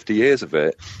 40, 50 years of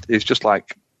it, he's just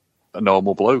like a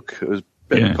normal bloke. It was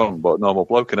but normal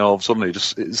bloke, and all of a sudden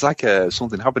it's like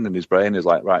something happened in his brain. He's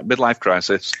like, right, midlife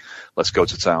crisis, let's go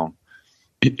to town.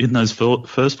 In those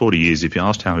first 40 years, if you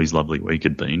asked how his lovely week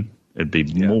had been, it'd be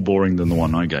more boring than the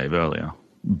one I gave earlier.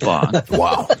 But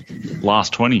wow,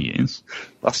 last 20 years.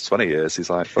 Last 20 years, he's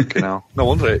like, fucking hell. No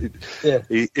wonder.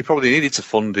 He probably needed to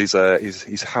fund his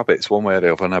habits one way or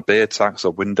the other, and a beer tax,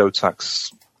 a window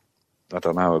tax, I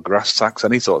don't know, a grass tax,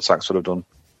 any sort of tax would have done.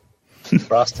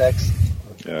 Brass tax?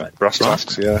 Yeah, brass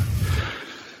tax, yeah.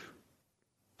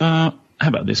 How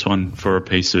about this one for a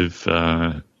piece of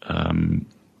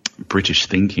British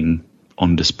thinking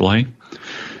on display?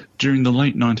 During the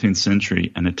late 19th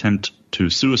century, an attempt to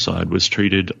suicide was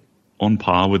treated on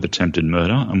par with attempted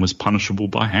murder and was punishable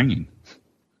by hanging.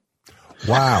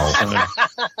 Wow.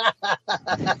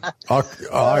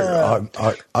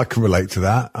 I can relate to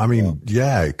that. I mean,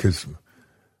 yeah, because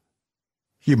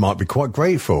you might be quite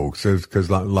grateful because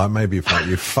like maybe if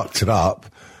you fucked it up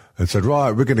and said,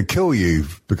 right, we're going to kill you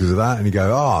because of that, and you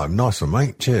go, oh, nice one,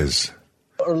 mate, cheers.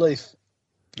 Relief.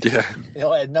 Yeah.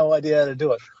 I had no idea how to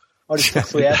do it. I just took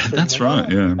 3 aspirin. That's right,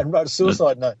 yeah. And wrote a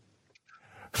suicide note.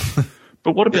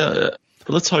 But what about,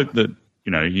 let's hope that,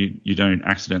 you don't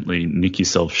accidentally nick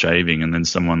yourself shaving and then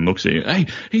someone looks at you, hey,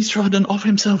 he's trying to off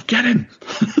himself, get him.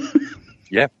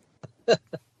 Yeah.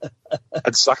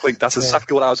 Exactly. That's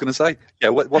exactly what I was going to say. Yeah,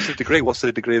 what's the degree? What's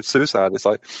the degree of suicide? It's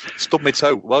like, stub my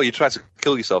toe. Well, you tried to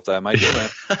kill yourself there, mate.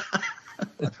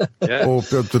 Yeah. Or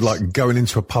like going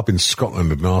into a pub in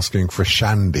Scotland and asking for a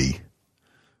shandy.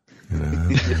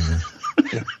 And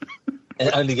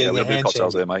only getting a handshake.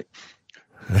 Cocktails there, mate.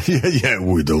 yeah,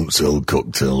 we don't sell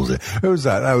cocktails here. Who was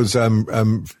that? That was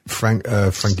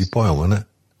Frankie Boyle, wasn't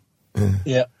it?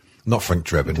 Yeah. Not Frank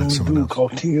Drebin, that's someone else.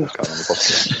 Cocktails.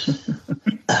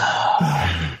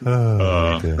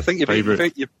 I think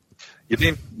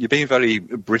you're being very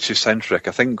British-centric.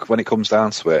 I think when it comes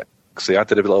down to it, see, I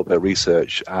did a little bit of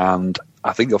research, and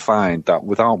I think you'll find that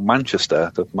without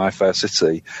Manchester, my fair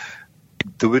city,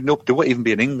 there wouldn't even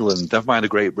be in England, never mind a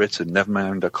Great Britain, never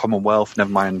mind a Commonwealth,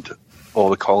 never mind all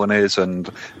the colonies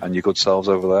and your good selves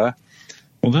over there.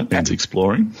 Well, that means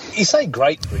exploring. You say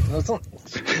Great Britain, it's not...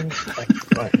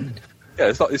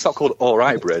 Yeah, it's not called All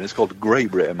Right Britain, it's called Great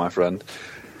Britain, my friend.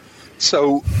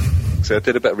 So I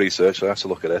did a bit of research, so I have to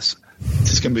look at this. Is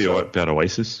this going to be about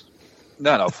Oasis?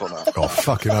 No, fuck no. Oh,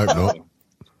 fucking hope not.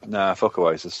 Nah, fuck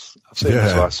Oasis. I've seen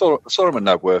them twice. I saw them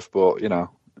at Knebworth, but,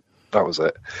 that was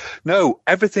it. No,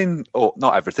 everything, or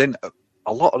not everything,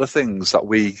 a lot of the things that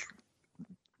we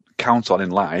count on in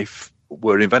life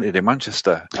were invented in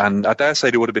Manchester, and I dare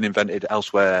say they would have been invented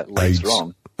elsewhere later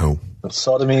on. Oh.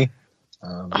 Sodomy.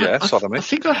 Sodomy. I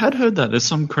think I had heard that there's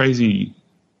some crazy,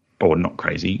 or not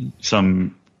crazy,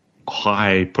 some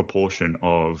high proportion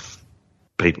of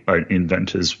people,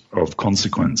 inventors of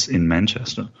consequence in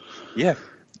Manchester. Yeah.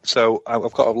 So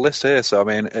I've got a list here. So, I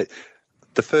mean,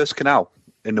 the first canal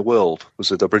in the world was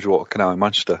the Bridgewater Canal in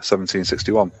Manchester,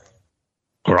 1761.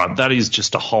 All right, that is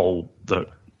just a hole that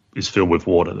is filled with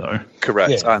water, though.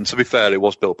 Correct. Yeah. And to be fair, it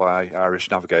was built by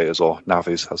Irish navigators, or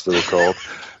navvies, as they were called.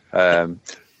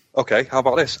 Okay, how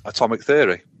about this? Atomic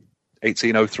theory,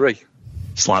 1803.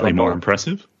 Slightly more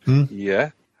impressive.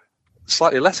 Yeah.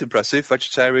 Slightly less impressive,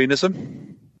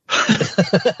 vegetarianism.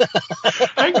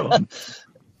 Hang on.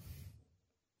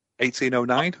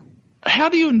 1809. How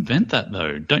do you invent that,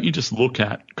 though? Don't you just look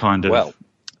at kind of... Well,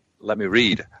 let me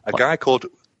read. A guy called...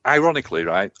 Ironically,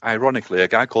 a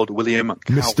guy called William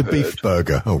Cowherd. Mr.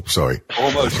 Beefburger. Oh, sorry.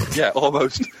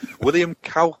 Almost. William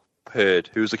Cowherd,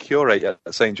 who was a curate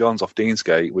at St. John's off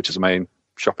Deansgate, which is the main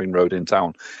shopping road in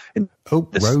town.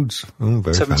 Roads. Oh,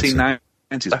 very 1790s,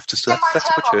 left to set up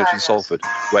a church in Salford,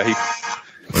 where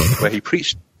he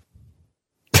preached...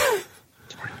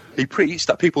 He preached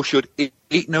that people should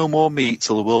eat no more meat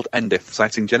till the world endeth,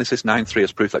 citing Genesis 9:3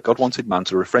 as proof that God wanted man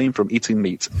to refrain from eating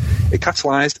meat. It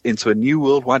catalysed into a new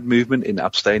worldwide movement in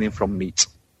abstaining from meat.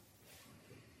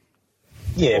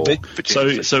 Yeah, but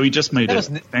so he just made it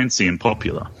fancy and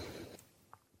popular.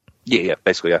 Yeah,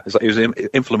 basically, yeah. He was an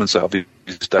influencer of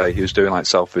his day. He was doing like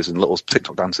selfies and little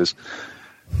TikTok dances.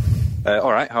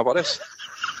 All right, how about this?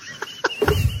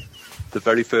 The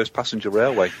very first passenger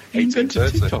railway. He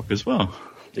invented TikTok as well.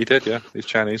 He did, yeah. He's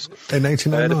Chinese. In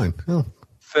 1809.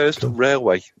 First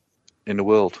railway in the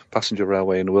world, passenger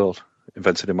railway in the world,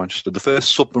 invented in Manchester. The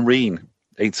first submarine,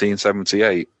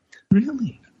 1878.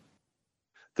 Really?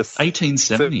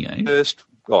 1878?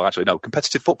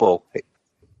 Competitive football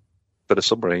for the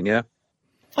submarine, yeah.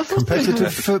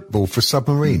 Competitive football for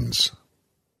submarines?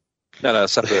 No,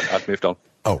 separate. I've moved on.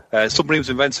 Oh. Submarine was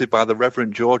invented by the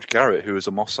Reverend George Garrett, who was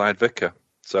a Moss Side vicar.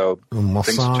 So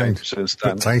things have changed since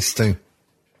then. Bit tasty.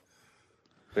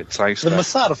 Bit tasty. The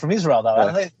Masada from Israel, though,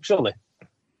 aren't they? Surely.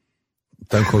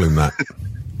 Don't call him that.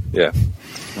 Yeah,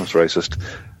 that's racist.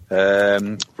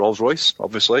 Rolls-Royce,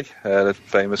 obviously. The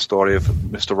famous story of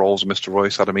Mr. Rolls and Mr.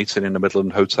 Royce had a meeting in the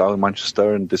Midland Hotel in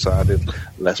Manchester and decided,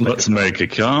 let's make a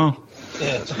car.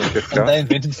 Yeah, and they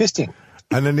invented fisting.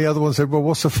 And then the other one said, well,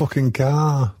 what's a fucking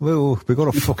car? Well, we've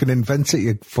got to fucking invent it,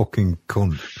 you fucking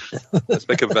cunt. Let's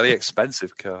make a very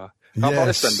expensive car. Yes.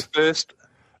 Honest, then, the first...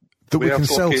 That we can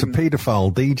sell to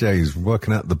paedophile DJs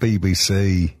working at the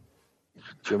BBC.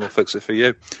 Jim will fix it for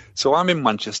you. So I'm in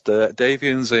Manchester.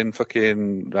 Davian's in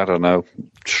fucking, I don't know,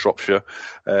 Shropshire.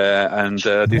 And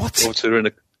the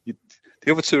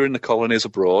other two are in the colonies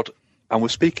abroad. And we're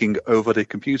speaking over the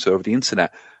computer, over the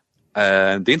internet.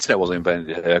 And the internet wasn't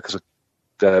invented here because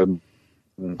the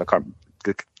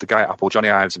guy at Apple, Johnny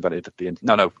Ives, invented the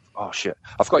internet. No. Oh, shit.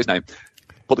 I forgot his name.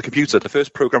 But the computer, the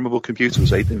first programmable computer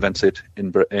was invented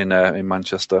in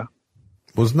Manchester.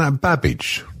 Wasn't that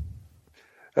Babbage?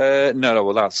 No.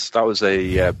 Well, that was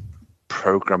a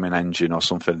programming engine or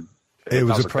something. It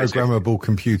was a programmable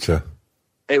computer.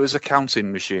 It was a counting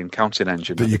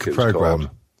engine that you could program.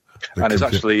 And it's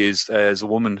actually there's a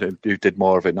woman who did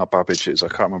more of it, not Babbage. I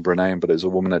can't remember her name, but there's a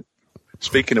woman that.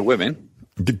 Speaking of women,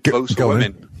 votes for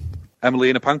women.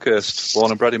 Emelina Pankhurst,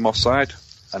 born and bred in Moss Side.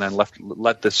 And then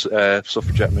led this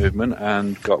suffragette movement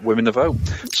and got women to vote.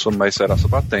 Some may say that's a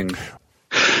bad thing.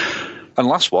 And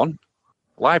last one,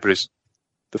 libraries.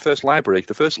 The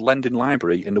first lending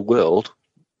library in the world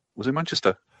was in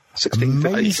Manchester.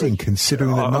 Amazing,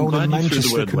 considering that no one in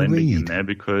Manchester can read. In there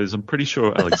because I'm pretty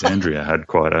sure Alexandria had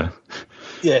quite a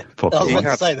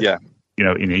population.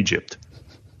 In Egypt.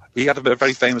 He had a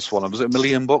very famous one. Was it 1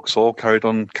 million bucks all carried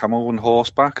on camel and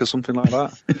horseback or something like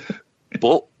that?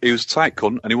 But he was a tight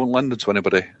cunt and he wouldn't lend it to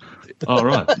anybody. Oh,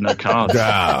 right. No cards.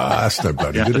 That's no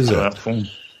bloody good, is it?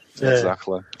 Yeah.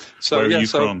 Exactly. So, where are you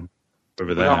from?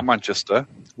 Over there.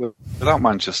 Without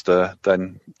Manchester,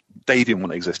 then Davian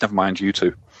wouldn't exist. Never mind you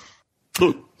two.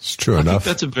 Look, it's true enough. I think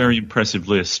that's a very impressive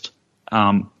list.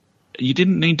 You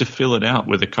didn't need to fill it out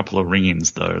with a couple of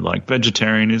ring-ins, though. Like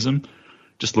vegetarianism,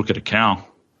 just look at a cow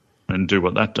and do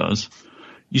what that does.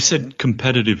 You said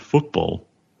competitive football.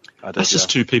 That's just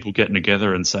two people getting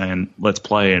together and saying, let's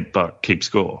play it, but keep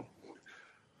score.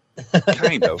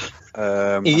 Kind of.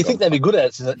 You think they'd be good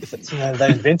at it if they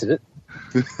invented it?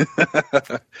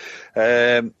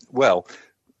 Well,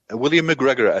 William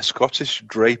McGregor, a Scottish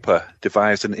draper,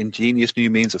 devised an ingenious new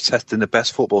means of testing the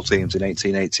best football teams in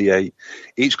 1888.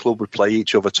 Each club would play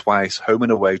each other twice, home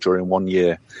and away, during 1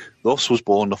 year. Thus was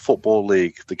born the Football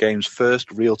League, the game's first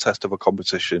real test of a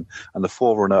competition and the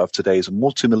forerunner of today's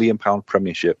multi-million-pound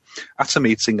premiership, at a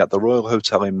meeting at the Royal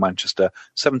Hotel in Manchester,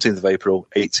 17th of April,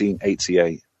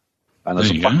 1888. And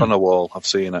there's a plaque on the wall. I've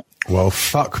seen it. Well,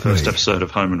 fuck me. First episode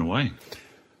of Home and Away.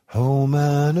 Home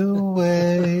and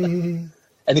Away.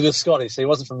 And he was Scottish, so he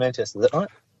wasn't from Manchester, is that right?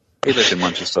 He lives in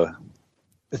Manchester.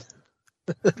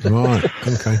 Right,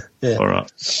 okay. Yeah. All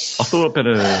right. I thought I'd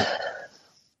better...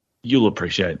 You'll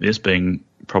appreciate this, being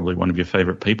probably one of your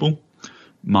favourite people.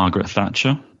 Margaret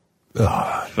Thatcher,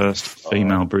 first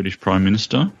female British Prime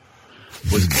Minister,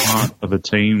 was part of a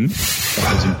team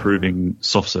that was improving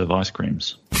soft-serve ice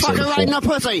creams. Fucking right in the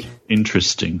pussy!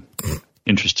 Interesting.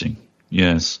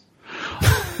 Yes.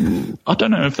 I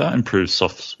don't know if that improves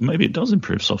soft... Maybe it does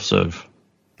improve soft serve.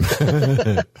 Makes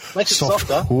it soft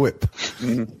softer. Whip.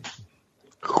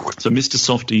 So Mr.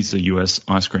 Softy's a US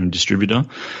ice cream distributor,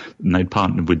 and they'd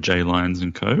partnered with J. Lyons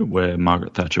 & Co., where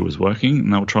Margaret Thatcher was working,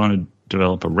 and they were trying to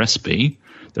develop a recipe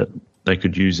that they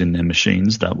could use in their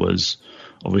machines that was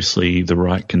obviously the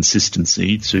right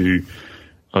consistency to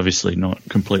obviously not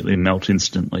completely melt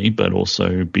instantly, but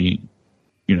also be,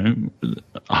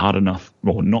 hard enough,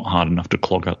 or not hard enough to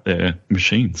clog up their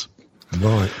machines.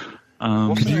 Right.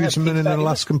 Could you use them in an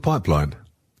Alaskan pipeline?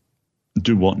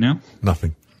 Do what now?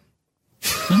 Nothing.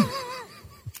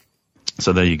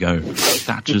 So there you go.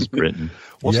 Thatcher's Britain.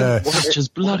 Thatcher's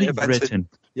bloody Britain.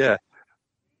 Yeah.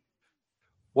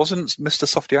 Wasn't Mr.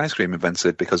 Softy ice cream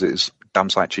invented because it was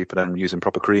damn sight cheaper than using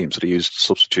proper cream? So they used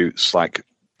substitutes like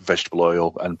vegetable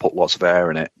oil and put lots of air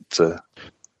in it to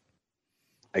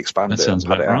expand it. That sounds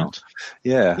about right.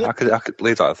 Yeah, I could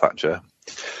leave that at Thatcher.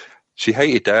 She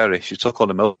hated dairy. She took all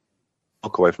the milk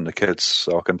away from the kids,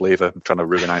 so I can believe her trying to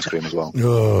ruin ice cream as well.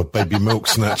 Oh, baby milk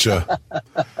snatcher.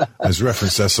 There's a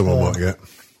reference there someone might get.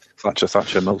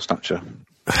 Thatcher, milk snatcher.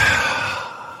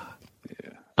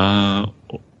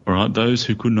 All right, those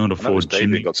who could not afford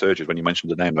David got surgery when you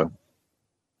mentioned the name, though.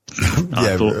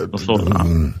 I thought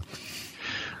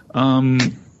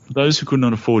that. Those who could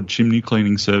not afford chimney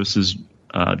cleaning services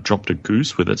dropped a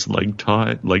goose with its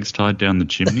legs tied down the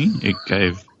chimney. It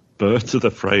gave birth to the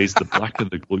phrase, the blacker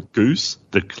the goose,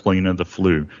 the cleaner the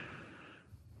flue.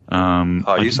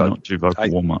 I do not do vocal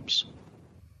warm-ups.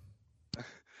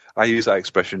 I use that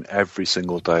expression every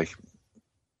single day.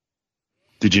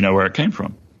 Did you know where it came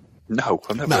from? No,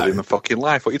 I've never heard it in my fucking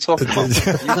life. What are you talking about?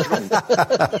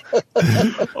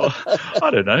 I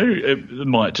don't know. It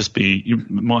might just be. It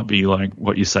might be like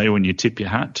what you say when you tip your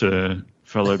hat to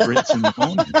fellow Brits in the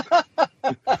morning.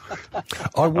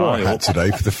 I wore a hat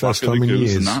today for the first time in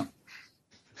years.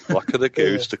 Luck of the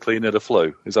goose to clean of the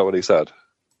flu. Is that what he said?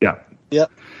 Yeah.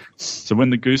 Yep. So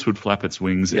when the goose would flap its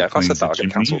wings, it cleans the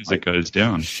chimney as it goes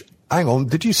down. Hang on,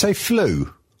 did you say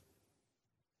flu?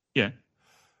 Yeah.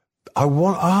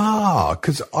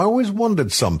 Because I always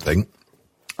wondered something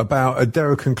about a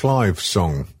Derek and Clive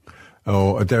song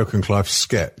or a Derek and Clive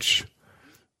sketch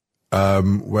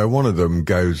where one of them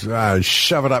goes,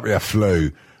 shove it up your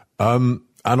flu. And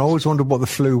I always wondered what the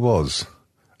flu was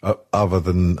other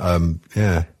than,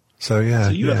 So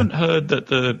you haven't heard that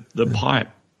the pipe,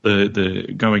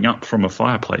 the going up from a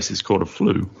fireplace is called a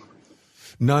flue?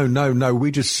 No.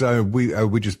 We just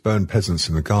burn peasants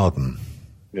in the garden.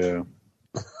 Yeah.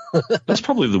 That's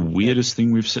probably the weirdest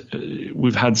thing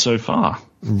we've had so far.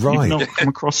 Right. You've not come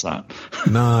across that.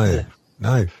 No.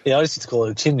 Yeah, I used to call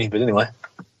it a chimney, but anyway.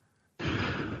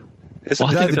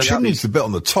 The chimney's the bit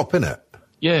on the top, isn't it?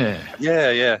 Yeah.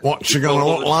 Yeah. What's you going to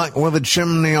look like with a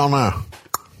chimney on her?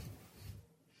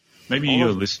 Maybe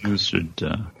your listeners should...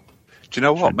 do you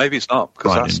know what? Maybe it's not,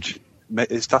 because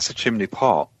that's a chimney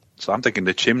pot. So I'm thinking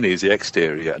the chimney is the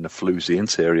exterior and the flue's the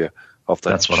interior of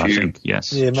the That's what I think,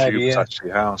 yes. Yeah, maybe, It's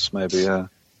actually a house, maybe, yeah.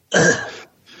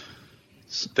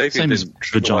 Same as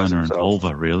vagina and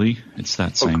vulva, really. It's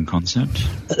that same concept.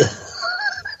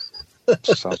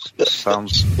 Sounds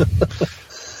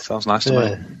nice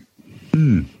to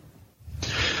me.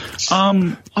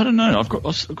 I don't know. I've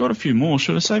got a few more.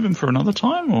 Should I save them for another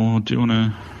time, or do you want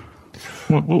to?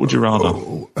 What would you rather?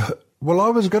 Well, I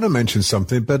was going to mention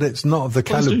something, but it's not of the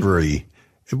calibre.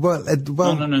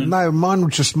 No, mine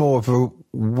was just more of a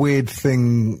weird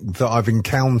thing that I've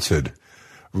encountered,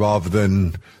 rather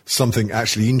than something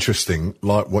actually interesting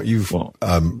like what you've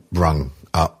rung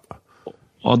up.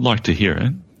 I'd like to hear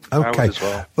it. Okay,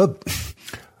 but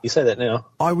you say that now.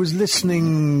 I was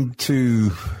listening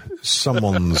to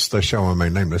someone's. They shall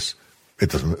remain nameless. It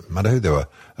doesn't matter who they were,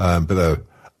 but they're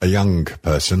a young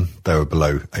person. They were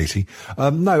below 80.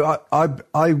 No,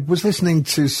 I was listening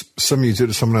to some music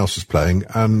that someone else was playing,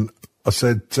 and I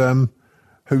said,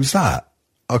 "Who's that?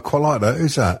 I quite like that.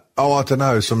 Who's that? Oh, I don't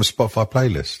know. It's on a Spotify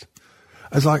playlist."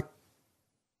 I was like,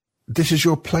 "This is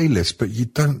your playlist, but you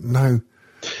don't know."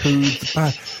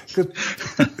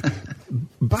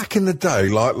 Back in the day,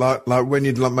 like when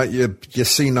you'd make your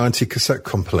C90 cassette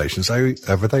compilations,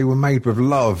 they were made with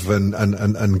love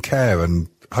and care and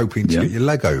hoping to get your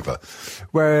leg over.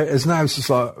 Whereas now it's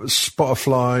just like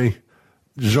Spotify,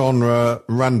 genre,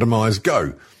 randomised,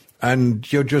 go.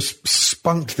 And you're just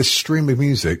spunked this stream of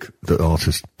music that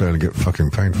artists barely get fucking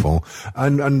paid for.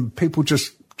 And people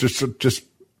just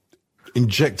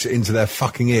inject it into their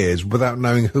fucking ears without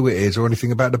knowing who it is or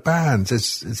anything about the bands.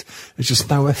 It's just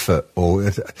no effort, or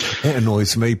it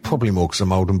annoys me, probably more because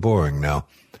I'm old and boring now,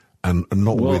 and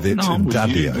not with it and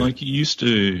Davian. Like you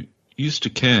used to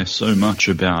care so much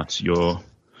about your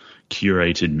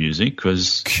curated music,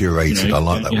 because curated, I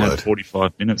like that word. You had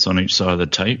 45 minutes on each side of the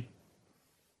tape.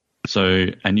 So,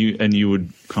 and you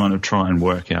would kind of try and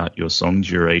work out your song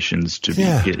durations to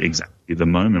hit exactly the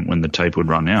moment when the tape would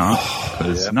run out.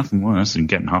 Because nothing worse than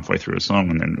getting halfway through a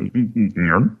song and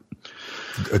then.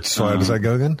 Sorry, does that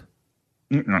go again?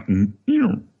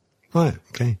 Right.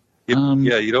 Okay.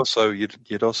 You'd also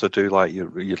do like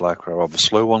you'd like have a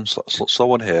slow one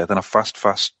here, then a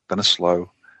fast, then a slow,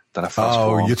 then a fast.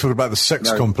 Oh, one. you're talking about the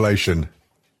sex compilation.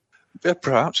 Yeah,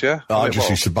 perhaps. Yeah. I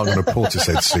just used to bung on a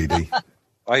Portishead CD.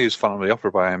 I used Phantom of the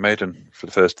Opera by Iron Maiden for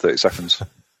the first 30 seconds.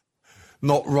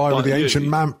 Not Ride with the Ancient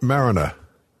Mariner.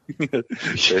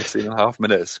 13 and a half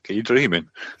minutes. Are you dreaming?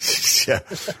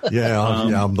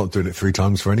 I'm not doing it 3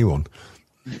 times for anyone.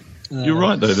 You're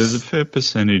right, though. There's a fair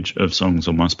percentage of songs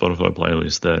on my Spotify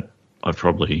playlist that I've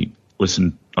probably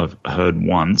I've heard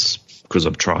once because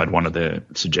I've tried one of their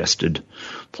suggested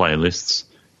playlists,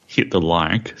 hit the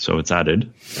like, so it's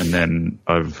added, and then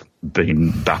I've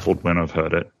been baffled when I've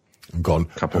heard it. Gone.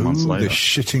 A couple of months later. The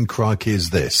shitting crikey is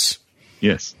this?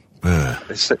 Yes.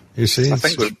 You see? I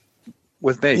think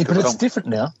with me. Yeah, but it's different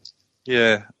now.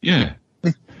 Yeah. Yeah.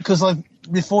 Because like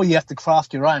before you have to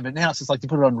craft your own, but now it's just like you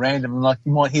put it on random and like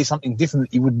you might hear something different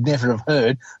that you would never have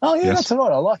heard. Oh, yeah, that's all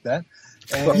right. I like that.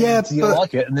 And you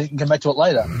like it, and then you can come back to it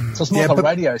later. So it's more like a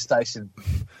radio station.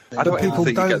 People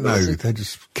don't know. They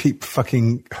just keep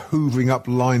fucking hoovering up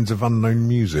lines of unknown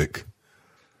music.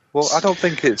 Well, I don't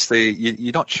think it's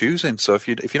you're not choosing. So if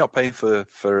you're not paying for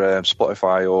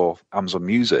Spotify or Amazon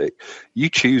Music, you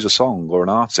choose a song or an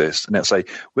artist, and it'll say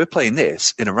we're playing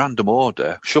this in a random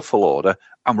order, shuffle order,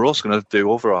 and we're also going to do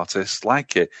other artists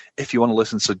like it. If you want to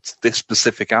listen to this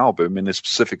specific album in this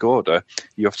specific order,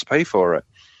 you have to pay for it.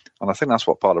 And I think that's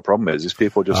what part of the problem is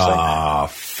people just saying,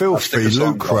 filthy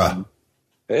lucre.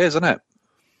 It is, isn't it?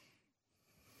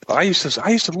 I used to have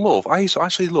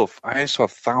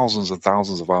thousands and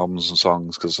thousands of albums and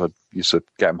songs because I used to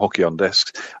get them hooky on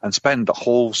discs and spend the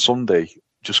whole Sunday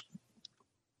just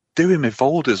doing my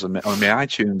folders on my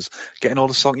iTunes, getting all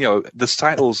the songs, the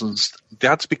titles, and they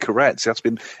had to be correct. They had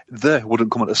to be,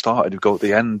 wouldn't come at the start, it'd go at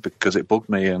the end because it bugged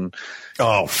me. And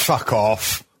oh, fuck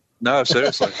off. No,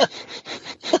 seriously.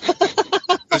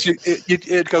 Because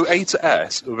it'd go A to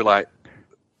S, it would be like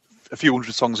a few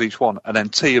hundred songs each one, and then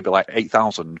T would be like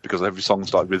 8,000 because every song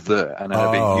started with the, and then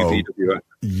it'd be UVW.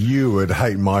 You would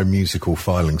hate my musical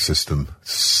filing system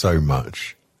so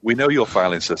much. We know your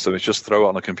filing system. It's just throw it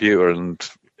on a computer, and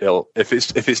if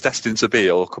it's destined to be,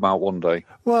 it'll come out one day.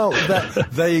 Well,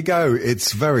 there you go.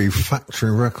 It's very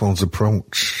Factory Records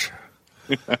approach.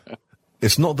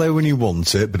 It's not there when you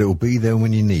want it, but it will be there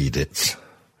when you need it.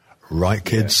 Right,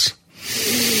 kids?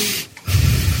 Yeah.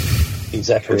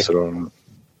 Exactly.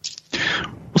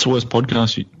 What's the worst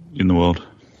podcast in the world?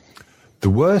 The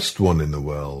worst one in the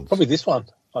world? Probably this one.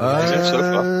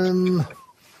 I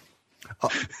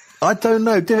don't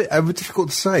know. Difficult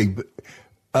to say, but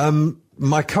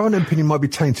my current opinion might be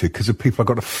tainted because of people I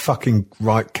got to fucking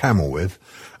write camel with.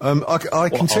 I can tell you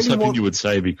what... I was hoping you would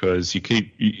say, because you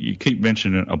keep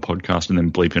mentioning a podcast and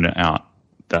then bleeping it out.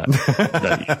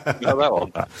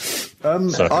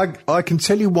 I can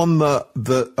tell you one that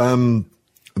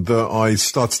I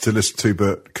started to listen to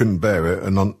but couldn't bear it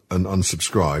and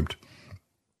unsubscribed,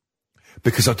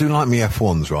 because I do like me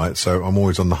F1s, right? So I'm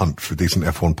always on the hunt for decent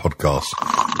F1 podcasts,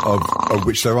 of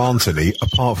which there aren't any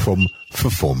apart from for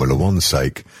Formula One's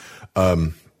sake,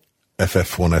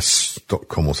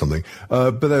 ff1s.com or something.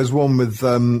 But there's one with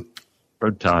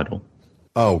road title.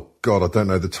 Oh God, I don't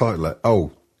know the title.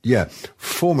 Oh. Yeah,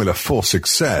 Formula for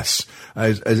Success.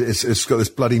 It's got this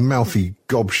bloody mouthy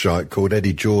gobshite called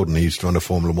Eddie Jordan. He used to run a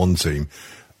Formula One team.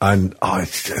 And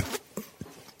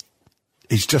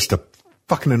he's just a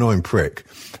fucking annoying prick.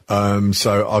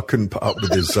 So I couldn't put up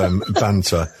with his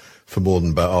banter for more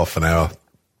than about half an hour.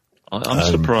 I'm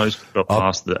surprised you got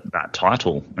past that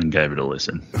title and gave it a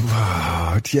listen.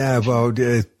 Yeah, well,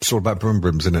 it's all about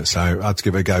brim-brims, isn't it? So I had to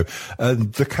give it a go.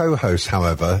 The co-host,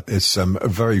 however, is a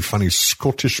very funny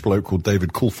Scottish bloke called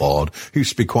David Coulthard, who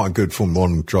used to be quite a good Formula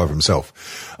One driver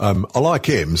himself. I like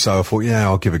him, so I thought, yeah,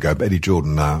 I'll give it a go. But Eddie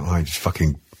Jordan, I just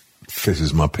fucking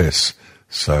fizzes my piss.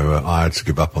 So I had to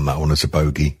give up on that one as a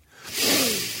bogey.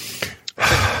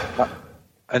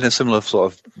 In a similar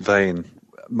sort of vein,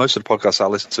 most of the podcasts I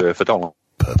listen to, if I don't like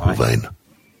Purple Vein,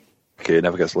 okay, it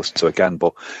never gets listened to again.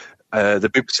 But the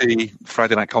BBC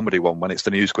Friday Night Comedy one, when it's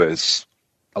the news quiz,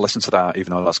 I listen to that,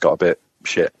 even though that's got a bit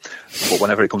shit. But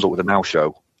whenever it comes up with the Now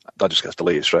Show, that just gets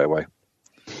deleted straight away.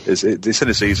 It's in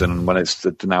the season, and when it's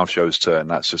the Now Show's turn,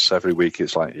 that's just every week.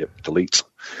 It's like, yep, delete.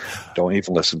 Don't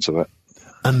even listen to it.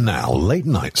 And now, late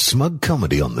night smug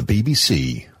comedy on the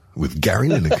BBC with Gary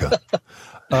Lineker.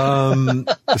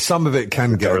 Some of it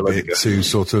can get a bit too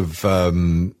sort of.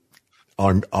 I'm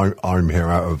here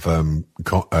out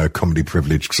of comedy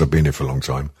privilege because I've been here for a long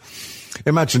time.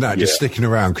 Imagine that, just sticking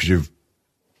around because you've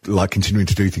continuing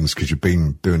to do things because you've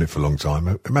been doing it for a long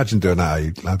time. Imagine doing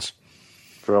that, lads.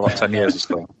 For about 10 years or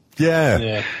so.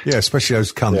 Yeah, especially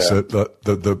those cunts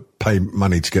that pay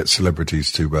money to get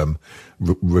celebrities to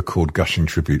record gushing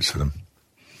tributes for them.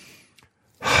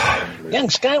 Young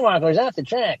Skywalker is off the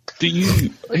track.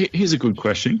 Here's a good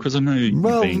question, because I know you've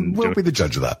been. We'll be the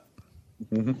judge of that.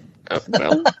 Mm-hmm.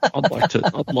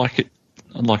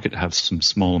 I'd like it to have some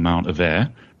small amount of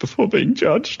air before being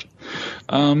judged.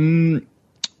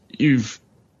 You've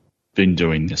been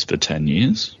doing this for 10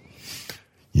 years.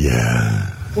 Yeah.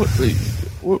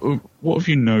 What have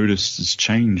you noticed has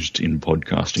changed in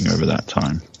podcasting over that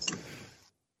time?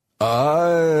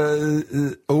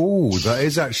 That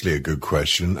is actually a good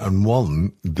question, and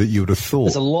one that you would have thought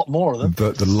there's a lot more of them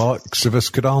that the likes of us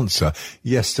could answer.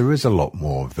 Yes, there is a lot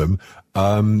more of them.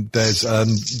 There's I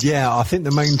think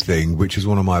the main thing, which is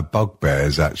one of my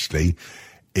bugbears actually,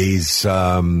 is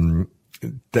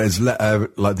there's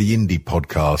like the indie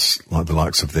podcasts, like the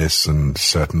likes of this and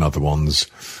certain other ones.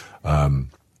 They're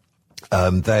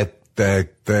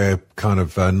kind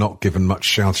of not given much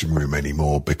shouting room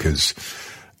anymore because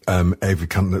every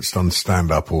cunt that's done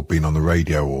stand up or been on the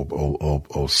radio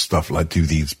or stuff like do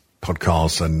these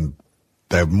podcasts, and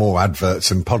they're more adverts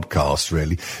than podcasts,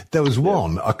 really. There was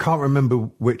one, I can't remember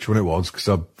which one it was because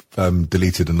I've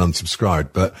deleted and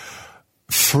unsubscribed, but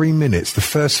 3 minutes, the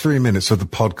first 3 minutes of the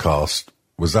podcast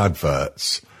was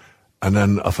adverts. And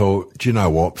then I thought, do you know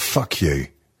what? Fuck you.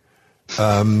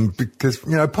 Because,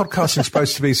 podcasting's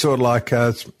supposed to be sort of like,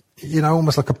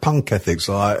 almost like a punk ethics.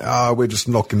 Like, we're just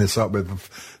knocking this up with a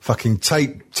fucking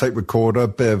tape recorder, a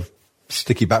bit of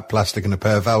sticky back plastic and a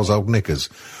pair of Val's old knickers.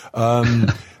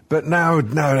 But no,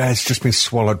 it's just been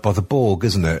swallowed by the Borg,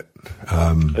 isn't it?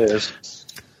 It is.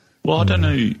 Well, I don't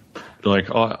know,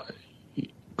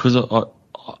 because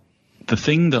the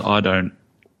thing that I don't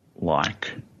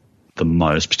like the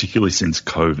most, particularly since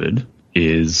COVID,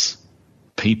 is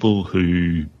people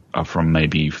who are from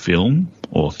maybe film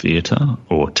or theatre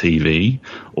or TV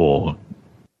or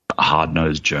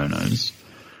hard-nosed journos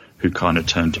who kind of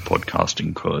turned to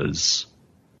podcasting because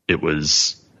it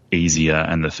was easier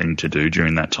and the thing to do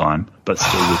during that time, but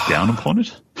still look down upon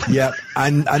it. Yeah,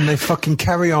 and they fucking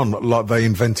carry on like they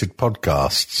invented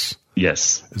podcasts.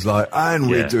 Yes. It's like, and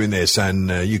we're doing this, and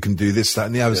you can do this, that,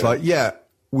 and the other. It's like,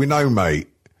 we know, mate.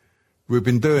 We've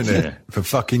been doing it for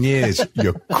fucking years,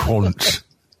 you cunt.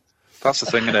 That's the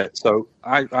thing, innit? So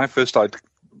when I first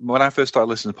started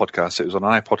listening to podcasts, it was on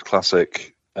an iPod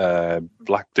Classic,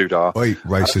 Black Doodah. Wait,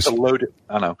 racist.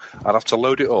 I'd have to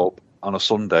load it up on a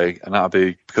Sunday, and that'd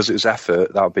be, because it was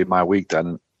effort, that would be my week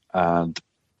then. And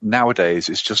nowadays,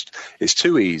 it's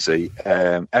too easy.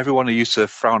 Everyone who used to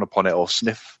frown upon it or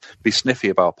be sniffy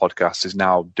about podcasts is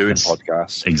now doing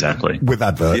podcasts. Exactly. With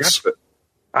adverts.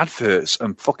 Adverts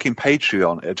and fucking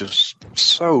Patreon are just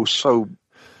so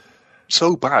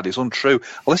bad. It's untrue.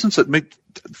 I listen to my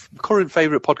current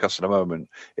favourite podcast at the moment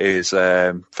is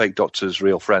Fake Doctors,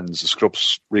 Real Friends, the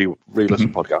Scrubs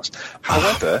re-listen podcast.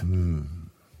 However,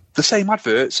 the same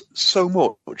adverts so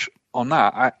much on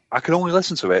that, I can only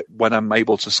listen to it when I'm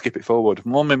able to skip it forward. If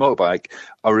I'm on my motorbike,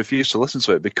 I refuse to listen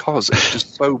to it because it's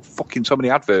just so many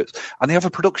adverts. And they have a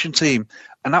production team,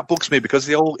 and that bugs me because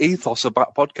the whole ethos of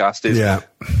that podcast is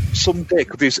some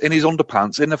dick with in his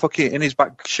underpants in his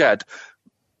back shed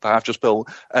that I've just built,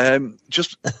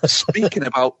 just speaking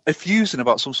about, effusing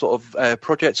about some sort of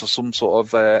project or some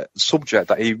sort of subject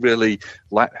that he really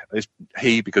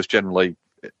because generally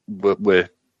we're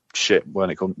shit when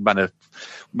it comes,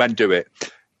 men do it,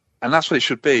 and that's what it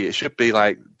should be. It should be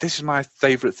like, this is my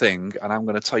favourite thing, and I'm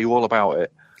going to tell you all about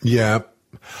it. Yeah,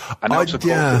 and that's a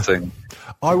corporate thing.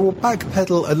 I will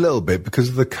backpedal a little bit because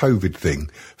of the COVID thing.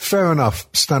 Fair enough,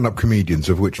 stand-up comedians,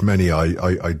 of which many I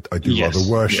do rather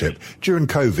worship. During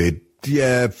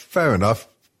COVID, fair enough.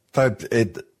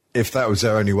 If that was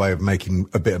their only way of making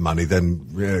a bit of money,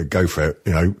 then go for it,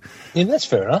 Yeah, that's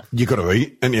fair enough. You got to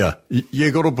eat, and you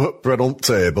got to put bread on the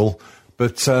table.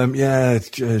 But,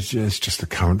 it's just the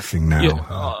current thing now. Yeah,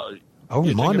 I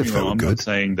wouldn't mind if they were good. I'm not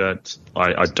saying that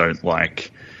I don't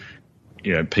like,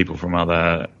 people from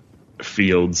other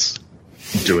fields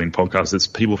doing podcasts. It's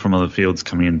people from other fields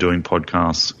coming and doing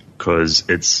podcasts because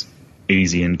it's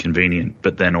easy and convenient,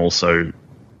 but then also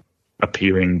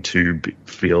appearing to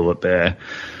feel that they're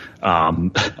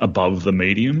above the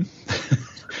medium.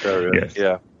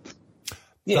 Yeah.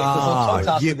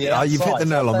 You've hit the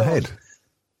nail on the head.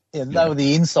 Yeah, they were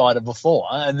the insider before,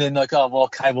 and then like,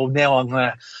 now I'm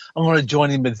gonna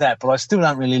join in with that, but I still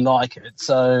don't really like it.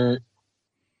 So,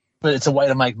 but it's a way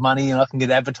to make money, and I can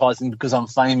get advertising because I'm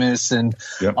famous, and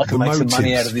I can make some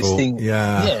money out of this thing.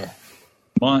 Yeah.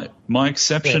 My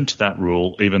exception to that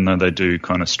rule, even though they do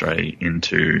kind of stray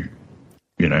into,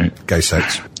 gay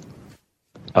sex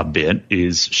a bit,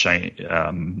 is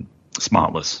Smartless. I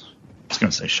was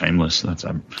going to say Shameless. That's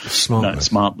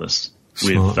Smartless.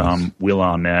 With Will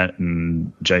Arnett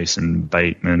and Jason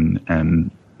Bateman and...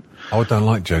 I don't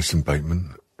like Jason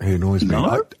Bateman. He annoys me.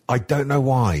 I don't know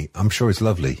why. I'm sure he's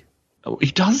lovely.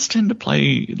 He does tend to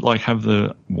play, have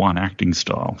the one acting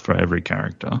style for every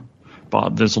character,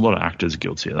 but there's a lot of actors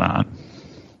guilty of that.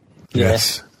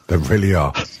 Yes, there really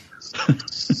are.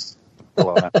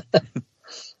 Right.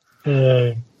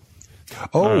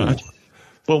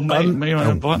 Well, may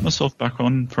I invite myself back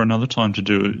on for another time to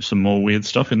do some more weird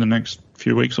stuff in the next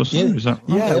few weeks or so? Yeah. Is that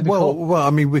right? Yeah, well, I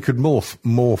mean, we could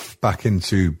morph back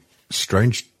into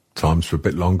Strange Times for a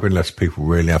bit longer, unless people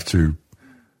really have to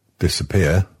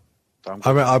disappear.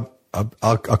 I mean,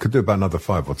 I could do about another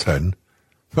 5 or 10.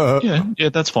 Yeah,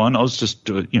 that's fine. I was just,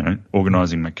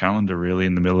 organising my calendar really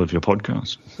in the middle of your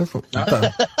podcast. That's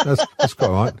quite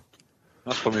all right.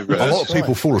 That's probably a lot of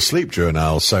people fall asleep during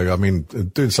ours, so I mean,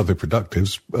 doing something productive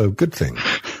is a good thing.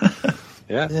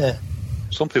 Yeah.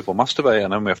 Some people masturbate,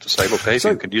 and then we have to say, look, hey,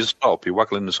 can you stop? You're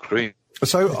waggling the screen.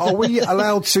 So, are we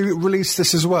allowed to release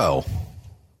this as well,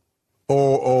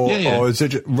 Or is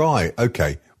it right?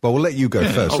 Okay. Well, we'll let you go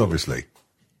first, obviously.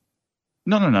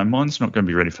 No. Mine's not going to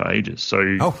be ready for ages. So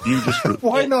you just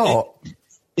why not?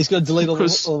 He's going to delete all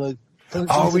the.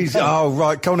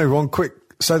 Right. Come on, everyone, quick.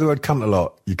 Say the word cunt a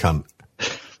lot. You cunt.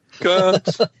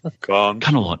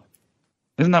 Cunt a lot.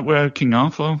 Isn't that where King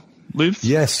Arthur lived?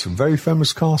 Yes, very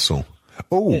famous castle.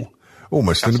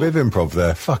 Almost in a bit of improv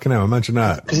there. Fucking hell, imagine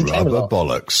that. Rubber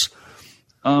bollocks.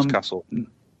 Castle.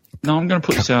 No, I'm going to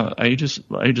put this out ages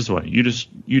away.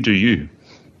 You do you.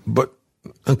 But,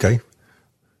 okay.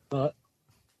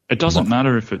 It doesn't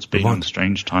matter if it's been on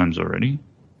Strange Times already.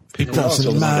 It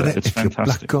doesn't matter it's if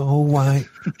fantastic. you're black or white.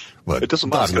 Well, it doesn't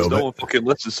matter because no one fucking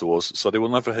listens to us, so they will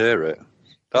never hear it.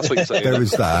 That's what you're saying. There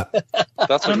is that.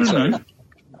 That's what you're saying.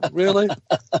 Really?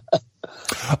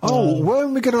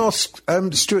 Weren't we going to ask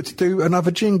Stuart to do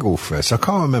another jingle for us? I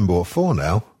can't remember what for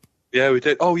now. Yeah, we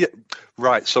did. Oh, yeah.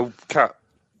 Right. So, Kat,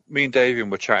 me and Davian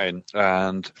were chatting,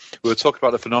 and we were talking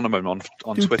about the phenomenon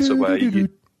on Twitter where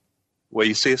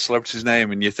you see a celebrity's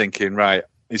name and you're thinking, right,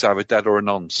 he's either dead or a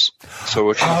nonce. So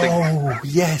we're trying to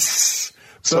think. Yes.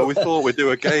 So we thought we'd do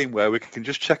a game where we can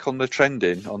just check on the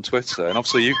trending on Twitter. And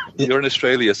obviously you're in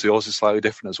Australia, so yours is slightly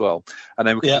different as well. And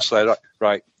then we can just say,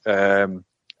 right,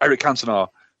 Eric Cantona,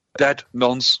 dead,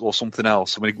 nonce, or something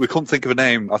else. I mean, we couldn't think of a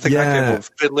name. I think I came up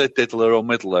with Fiddler, Diddler, or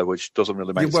Middler, which doesn't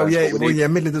really make sense.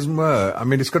 Middler doesn't work. I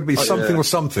mean, it's got to be something or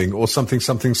something, or something. It's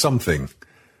got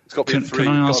to be a three.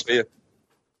 Can I ask,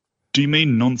 do you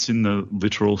mean nonce in the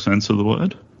literal sense of the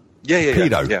word? Yeah.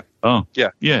 Pedo. Yeah. Oh.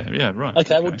 Yeah, right.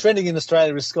 Okay, well, trending in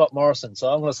Australia is Scott Morrison, so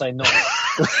I'm going to say no.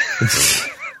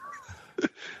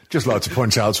 Just like to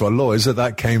point out to our lawyers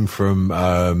that came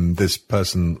from this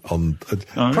person on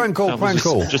prank call.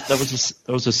 That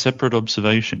was a separate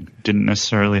observation. Didn't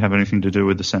necessarily have anything to do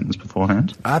with the sentence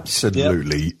beforehand.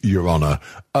 Absolutely, Your Honour.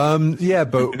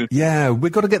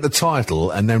 We've got to get the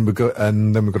title, and then we've got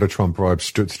to try and bribe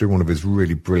Stuart to do one of his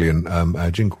really brilliant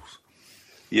jingles.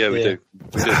 Yeah, we do.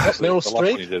 Meryl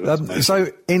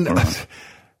Streep.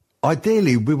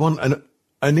 Ideally, we want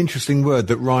an interesting word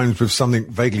that rhymes with something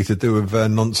vaguely to do with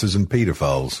nonces and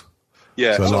paedophiles.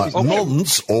 Yeah. So like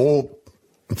nonce or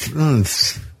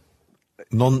nonce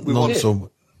or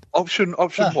option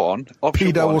one.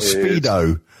 Pedo or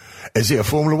speedo. Is he a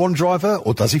Formula One driver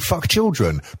or does he fuck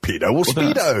children? Pedo or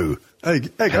speedo? There you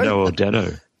go. Pedo or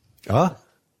deado. Huh?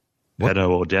 Pedo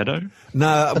or deado?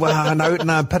 No,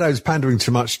 pedo's pandering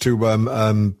too much to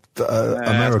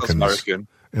Americans. American.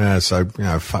 Yeah, so,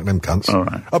 fuck them cunts. All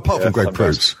right. Apart from Greg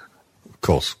Proops. Of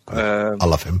course. I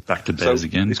love him. Back to bears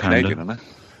again. He's Canadian, isn't he?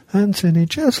 Anthony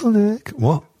Jeselnik.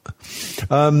 What?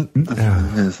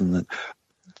 Isn't it?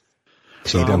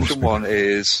 So option one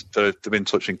is they've been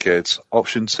touching kids.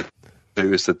 Option two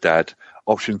is the dead.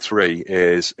 Option three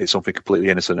is it's something completely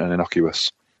innocent and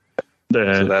innocuous.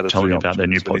 They're telling about their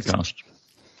new podcast.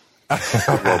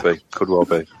 Could well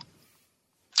be.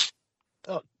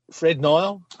 Fred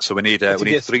Nile. So we need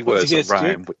three words that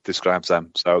rhyme which describes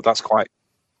them. So that's quite.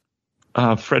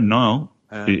 Fred Nile,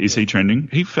 is he trending?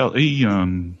 He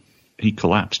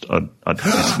collapsed.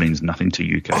 This means nothing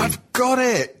to UK. I've got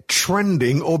it.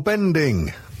 Trending or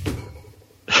bending.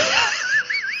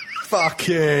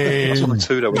 Fucking. That's only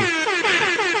two, don't we?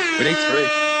 We need three.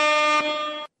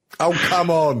 Oh, come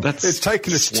on. It's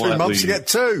taken us 2 months to get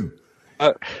two.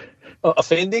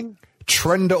 Offending?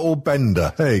 Trender or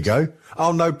bender. There you go.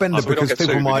 Oh, no, bender, because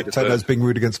people might take that as being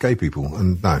rude against gay people.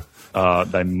 And no.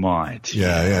 They might.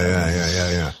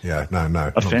 Yeah.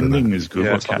 No. Offending is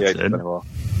good, what Kat said.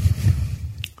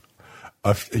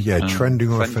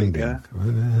 Trending or offending. Yeah.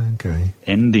 Okay.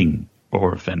 Ending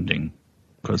or offending.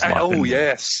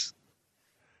 Yes.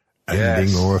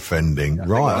 Ending or offending.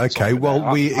 Right, okay.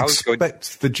 Well, we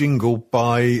expect the jingle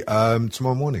by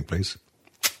tomorrow morning, please.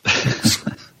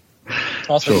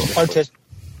 Sure.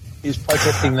 He's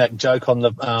protesting that joke on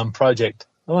the project.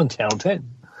 I'm on Channel 10.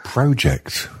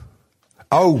 Project.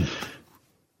 Oh.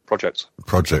 Project,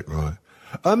 right.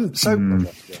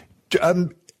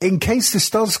 In case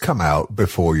this does come out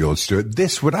before yours, Stuart,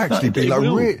 this would actually be like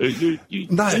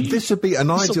this would be an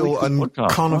ideal and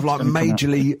kind of like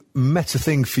majorly meta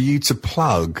thing for you to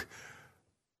plug.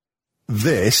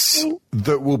 This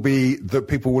that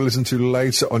people will listen to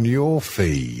later on your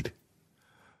feed.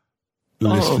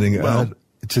 Listening to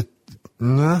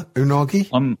Unagi.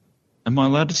 Am I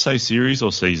allowed to say series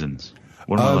or seasons?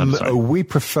 What am I allowed to say? We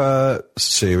prefer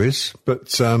series,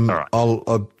 but right.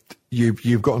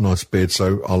 You've got a nice beard,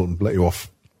 so I'll let you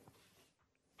off.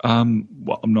 I'm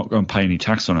not going to pay any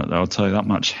tax on it, though. I'll tell you that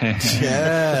much.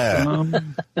 Yeah.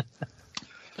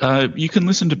 You can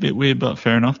listen to Bit Weird, but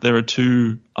fair enough. There are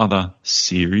 2 other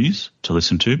series to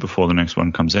listen to before the next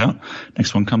one comes out.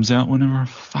 Next one comes out whenever I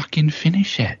fucking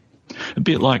finish it. A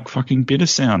bit like fucking Bitter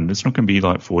Sound. It's not going to be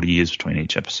like 40 years between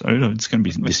each episode. It's going to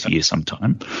be this year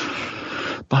sometime.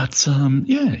 But,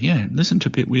 yeah, listen to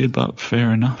Bit Weird, but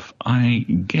fair enough, I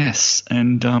guess.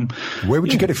 And where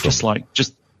would you get it from?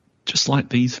 Just like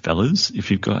these fellas,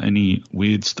 if you've got any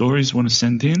weird stories you want to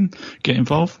send in, get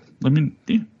involved.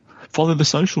 Follow the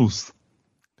socials.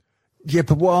 Yeah,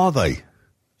 but what are they?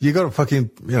 You got to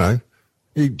fucking,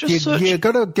 you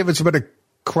got to give us a bit of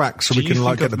crack so we can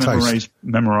get the taste.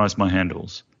 Memorize my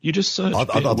handles. You just search.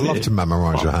 I'd love to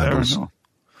memorize your handles.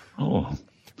 Oh,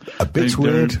 a bit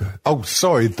weird. Oh,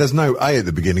 sorry, there's no A at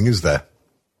the beginning, is there?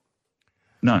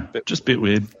 No, just Bit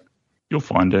Weird. You'll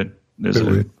find it. Bit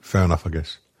weird. Fair enough, I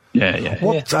guess. Yeah.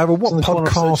 What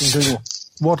podcast?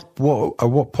 What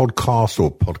podcast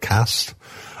or podcast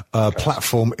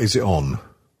platform is it on?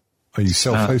 Are you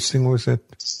self-hosting or is it?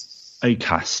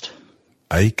 Acast.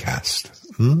 Yeah.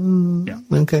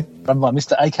 Okay. Run by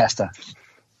Mr. Acaster.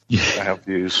 Yeah.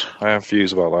 I have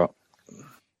views about that.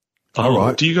 All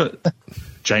right. Do you got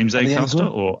James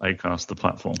Acaster or Acast the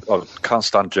platform? I can't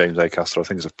stand James Acaster. I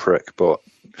think he's a prick, but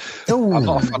I'm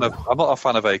not a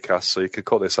fan of Acast, so you could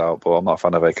cut this out, but I'm not a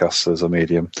fan of Acast as a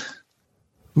medium.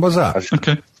 What's that?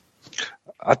 Okay.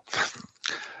 I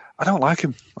don't like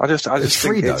him. I just it's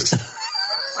free though.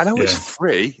 I know it's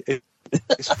free.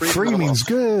 It's free. Free means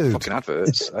good. Fucking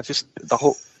adverts. The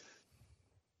whole.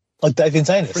 Like Davian's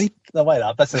anus. No, wait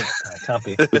up. It can't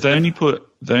be. But they only put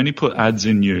ads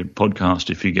in your podcast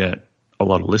if you get a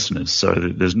lot of listeners, so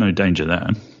there's no danger there.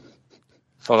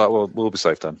 All right, we'll be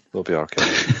safe then. We'll be okay.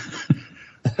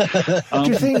 Do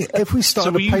you think if we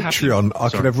started a Patreon, I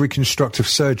could have reconstructive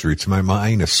surgery to make my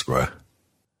anus square?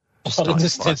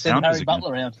 Just send Harry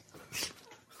Butler around.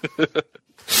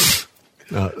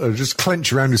 Just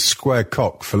clench around his square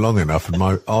cock for long enough and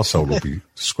my arsehole will be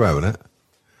square, won't it?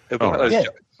 I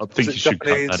think you should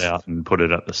cut that out and put it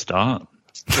at the start.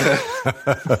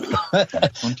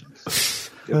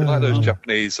 It'd be like those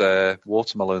Japanese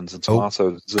watermelons and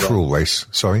tomatoes. Cruel race,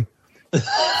 sorry. Look,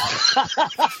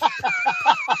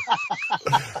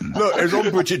 it's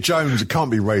on Bridget Jones. It can't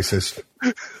be racist.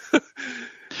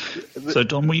 So,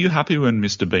 Don, were you happy when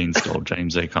Mr. Bean stole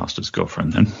James Acaster's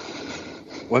girlfriend then?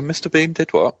 When Mr. Bean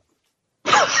did what?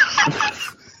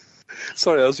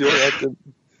 Sorry, that was your head.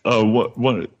 Oh,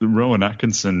 what Rowan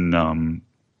Atkinson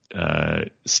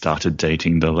started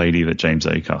dating the lady that James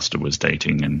Acaster was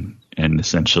dating, and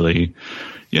essentially,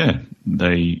 James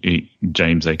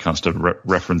Acaster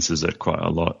references it quite a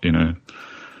lot in a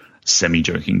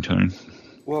semi-joking tone.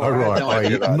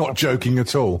 Well, not joking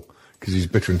at all because he's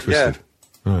bitter and twisted. Yeah.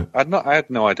 Right. I had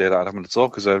no idea that happened at all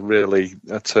because I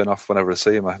turn off whenever I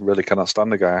see him. I really cannot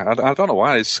stand the guy. I don't know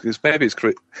why. Maybe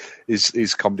it's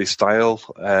his comedy style.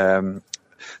 There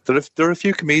are a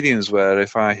few comedians where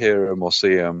if I hear him or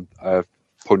see him, I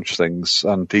punch things,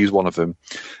 and he's one of them.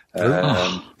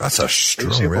 That's a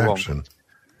strong reaction. One?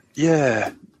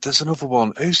 Yeah, there's another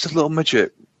one. Who's the little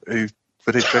midget who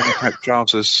with his dragon-packed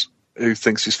trousers who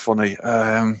thinks he's funny?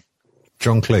 John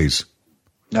Cleese.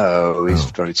 No, he's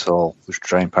very tall with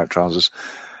drain-packed trousers.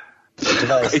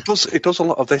 It does a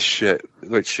lot of this shit,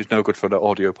 which is no good for an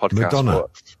audio podcast. Madonna.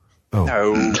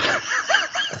 No.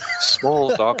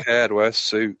 Small, dark-haired, wears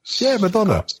suits. Yeah,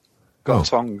 Madonna. Got a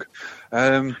tongue.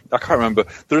 I can't remember.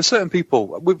 There are certain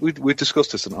people, we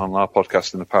discussed this on our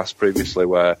podcast in the past previously,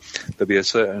 where there'll be a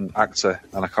certain actor,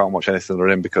 and I can't watch anything they're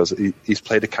in because he's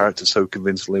played a character so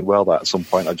convincingly well that at some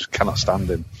point I just cannot stand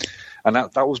him. And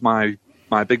that was my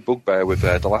big bugbear with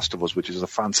The Last of Us, which is a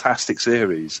fantastic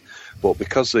series, but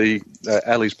because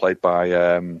Ellie's played by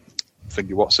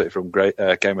Thingy What's-It from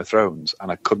Game of Thrones, and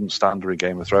I couldn't stand her in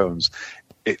Game of Thrones,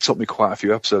 it took me quite a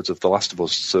few episodes of The Last of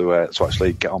Us to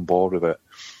actually get on board with it.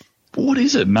 What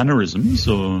is it, mannerisms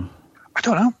or? I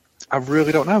don't know. I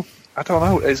really don't know. I don't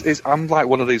know. I'm like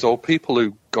one of these old people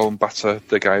who go and batter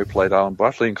the guy who played Alan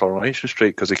Bradley in Coronation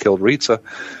Street because he killed Rita.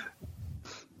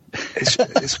 There's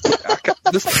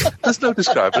no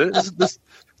describing it.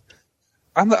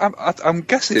 I'm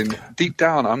guessing deep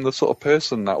down I'm the sort of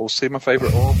person that will see my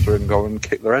favourite author and go and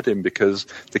kick their head in because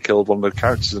they killed one of the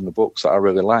characters in the books that I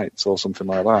really liked or something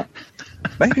like that.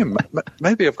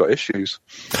 Maybe I've got issues.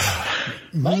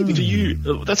 Maybe. Do you?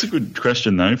 That's a good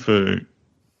question though for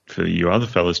you other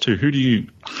fellas too. Who do you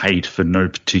hate for no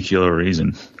particular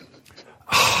reason?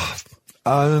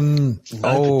 Hate's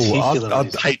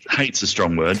a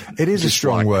strong word. It is a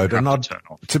strong word, and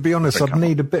to be honest, I'd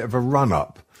need a bit of a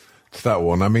run-up to that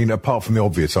one. I mean, apart from the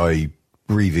obvious, i.e.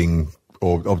 breathing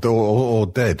or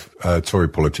dead Tory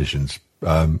politicians,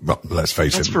 Well, let's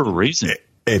face That's it. for a reason.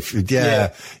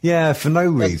 Yeah, for no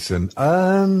reason.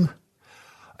 Can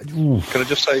I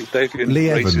just say, Davian,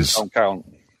 Lee races Evans. don't count.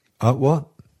 What?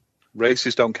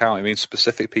 Races don't count. It means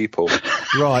specific people.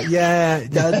 Right, yeah.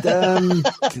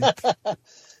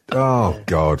 Oh,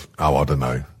 God. Oh, I don't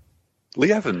know.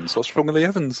 Lee Evans? What's wrong with Lee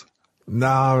Evans? No,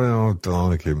 I don't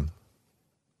like him.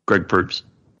 Greg Proops.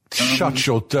 Shut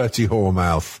your dirty whore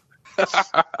mouth.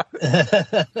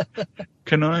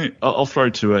 Can I'll throw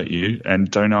two at you,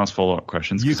 and don't ask follow-up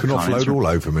questions. You can offload all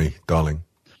over me, darling.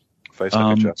 Face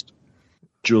on your chest.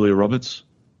 Julia Roberts.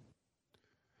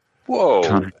 Whoa.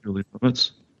 Can't Julia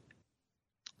Roberts.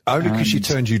 Only because she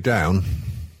turned you down.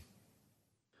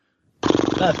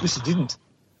 No, this she didn't.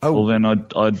 Oh. Well, then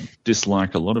I'd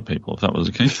dislike a lot of people if that was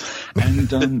the case.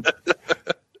 And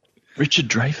Richard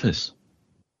Dreyfuss.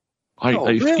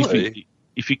 Really?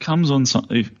 If he comes on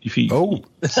something, if he... Oh,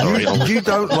 sorry. You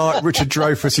don't like Richard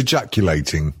Dreyfuss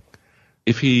ejaculating?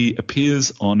 If he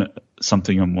appears on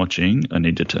something I'm watching, I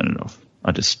need to turn it off.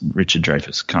 Richard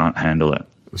Dreyfuss can't handle it.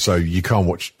 So you can't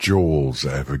watch Jaws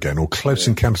ever again, or Close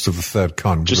Encounters of the Third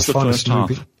Kind. Just the first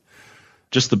movie. Half.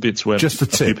 Just the bits where just the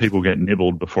tip. A few people get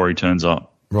nibbled before he turns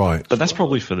up. Right. But that's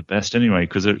probably for the best anyway,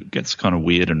 because it gets kind of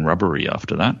weird and rubbery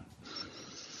after that.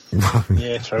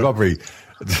 Yeah, true. Rubbery.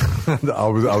 I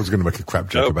was going to make a crap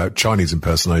joke about Chinese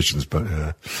impersonations, but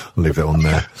I'll leave that on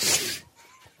there.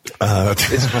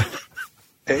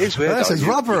 It is weird. That is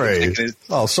rubbery.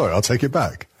 Oh, sorry, I'll take it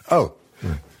back. Oh.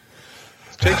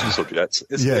 Changing the subject.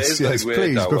 Yes, please,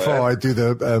 before I do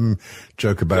the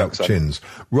joke about chins.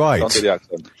 Right. Don't do the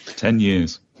accent. 10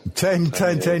 years. 10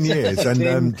 years.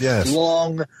 And, yes.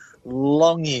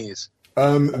 Long years.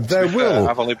 There will.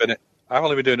 I've only been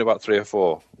doing about 3 or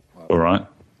 4. All right.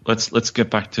 Let's get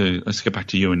back to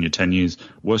you and your 10 years.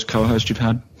 Worst co-host you've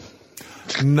had?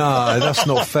 No, that's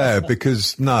not fair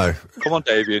because no. Come on,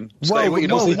 Davian. Well,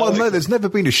 no, there's never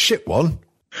been a shit one.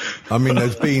 I mean,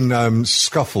 there's been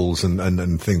scuffles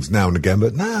and things now and again,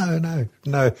 but no.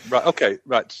 Right, okay,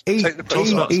 right.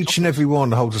 Each and every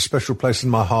one holds a special place in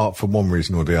my heart for one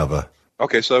reason or the other.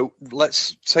 Okay, so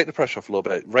let's take the pressure off a little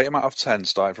bit. Rate them out of 10,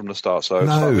 starting from the start. So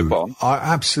no, I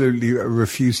absolutely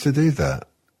refuse to do that.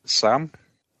 Sam?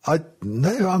 I'm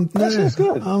That sounds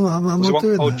good. I'm Was he not one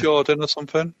doing called that. Jordan or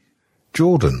something?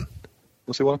 Jordan.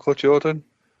 Was he one called Jordan?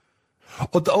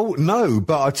 Oh, no,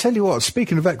 but I tell you what,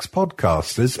 speaking of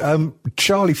ex-podcasters,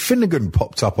 Charlie Finnegan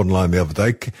popped up online the other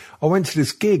day. I went to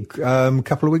this gig a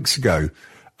couple of weeks ago,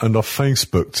 and I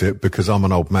Facebooked it because I'm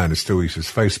an old man who still uses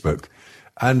Facebook.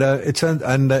 And it turned,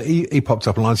 and he popped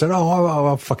up online and said,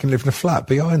 I fucking live in a flat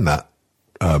behind that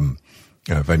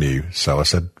venue. So I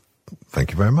said,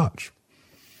 thank you very much.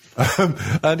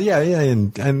 And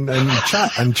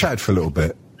chatted for a little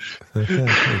bit. Yeah,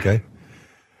 there you go.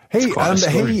 He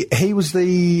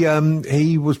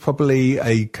was probably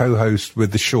a co-host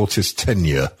with the shortest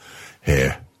tenure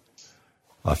here,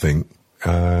 I think.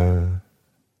 Yeah,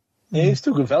 he's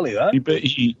still good value, huh? But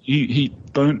he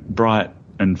burnt bright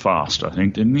and fast, I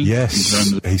think, didn't he?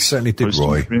 Yes, he certainly did,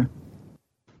 Roy.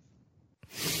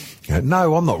 Yeah,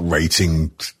 no, I'm not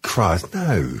rating Christ.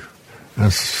 No,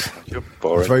 that's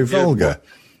very vulgar.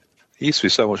 He used to be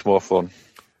so much more fun.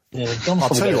 Yeah, I'll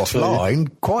tell you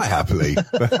offline, quite happily.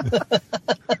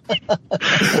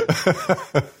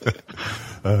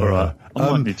 All right,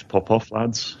 I might need to pop off,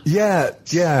 lads. I'm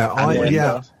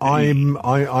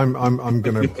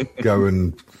going to go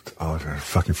and I'll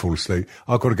fucking fall asleep.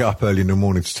 I've got to get up early in the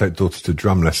morning to take daughter to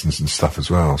drum lessons and stuff as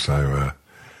well. So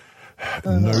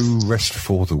no rest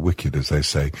for the wicked, as they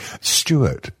say.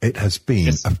 Stuart, it has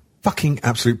been a fucking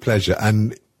absolute pleasure,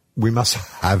 and we must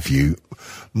have you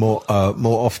more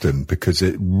often because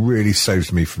it really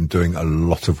saves me from doing a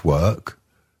lot of work.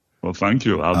 Well, thank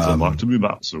you, lads. I'd like to be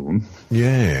back soon.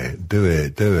 Yeah, do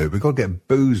it. We've got to get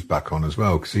Booze back on as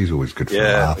well because he's always good for a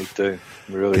laugh. Yeah, we do.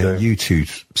 We really do. Get you two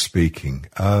speaking.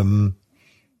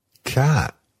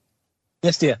 Kat.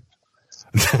 Yes, dear.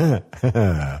 Do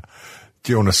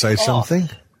you want to say something?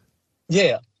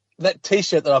 Yeah. That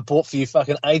T-shirt that I bought for you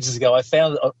fucking ages ago, I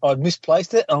found it, I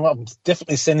misplaced it, and I'm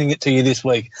definitely sending it to you this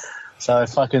week. So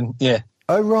fucking, yeah.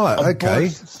 Oh, right, okay.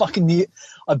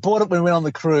 I bought it when we went on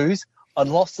the cruise. I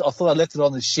lost it. I thought I left it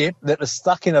on the ship. That was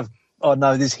stuck in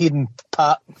this hidden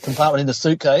compartment in the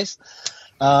suitcase.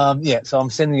 So I'm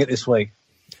sending it this week.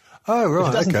 Oh, right, if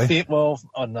it doesn't fit, well,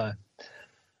 I don't know.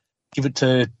 Give it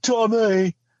to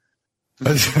Tommy.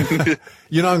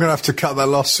 You know, I'm going to have to cut that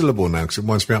last syllable now because it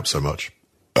winds me up so much.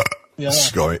 Yeah.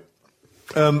 Sky.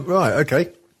 Right,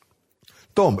 okay.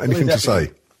 Dom, anything to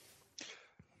say?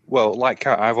 Well, like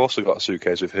Kat, I've also got a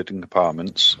suitcase with hidden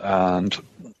compartments, and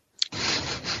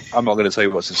I'm not going to tell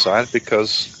you what's inside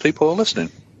because people are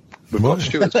listening. We've got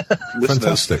Stuart listeners.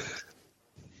 Fantastic.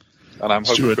 And I'm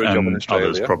hoping Stuart for a job in Australia.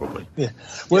 Others, probably. Yeah.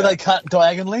 Were they cut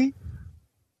diagonally?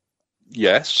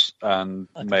 Yes, and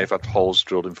may have had holes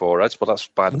drilled in foreheads, but that's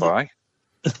by the by.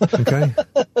 Okay.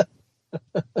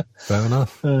 Fair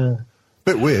enough.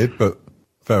 Bit weird, but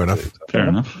fair enough. Fair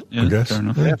enough. Yeah, I guess. Fair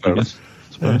enough. Yeah, fair enough.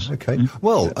 Yeah, okay. Yeah.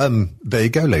 Well, there you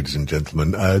go, ladies and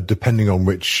gentlemen. Depending on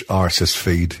which RSS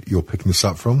feed you're picking this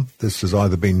up from, this has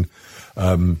either been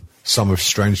some of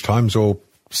Strange Times or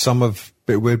some of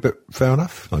Bit Weird, but fair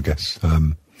enough, I guess.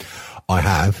 I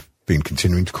have been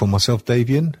continuing to call myself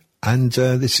Davian, and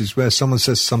this is where someone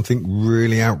says something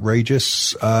really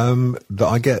outrageous that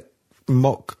I get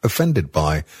mock offended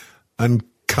by and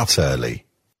cut early.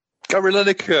 Gary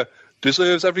Lineker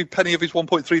deserves every penny of his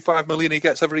 1.35 million he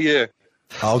gets every year.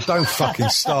 Oh, don't fucking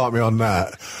start me on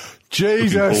that.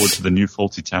 Jesus. Looking forward to the new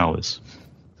Faulty Towers.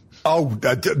 Oh,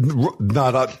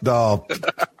 no.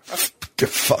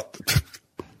 Fuck.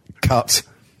 Cut.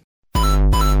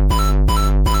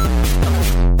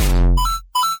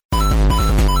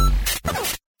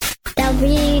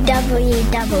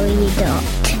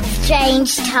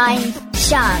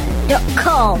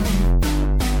 www.strangetimeshow.com.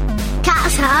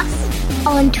 Catch us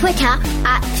on Twitter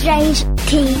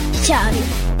 @StrangeTShow.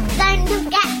 Don't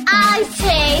forget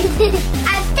iTunes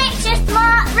and Stitcher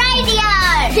Smart Radio.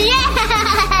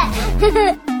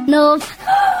 Yeah! North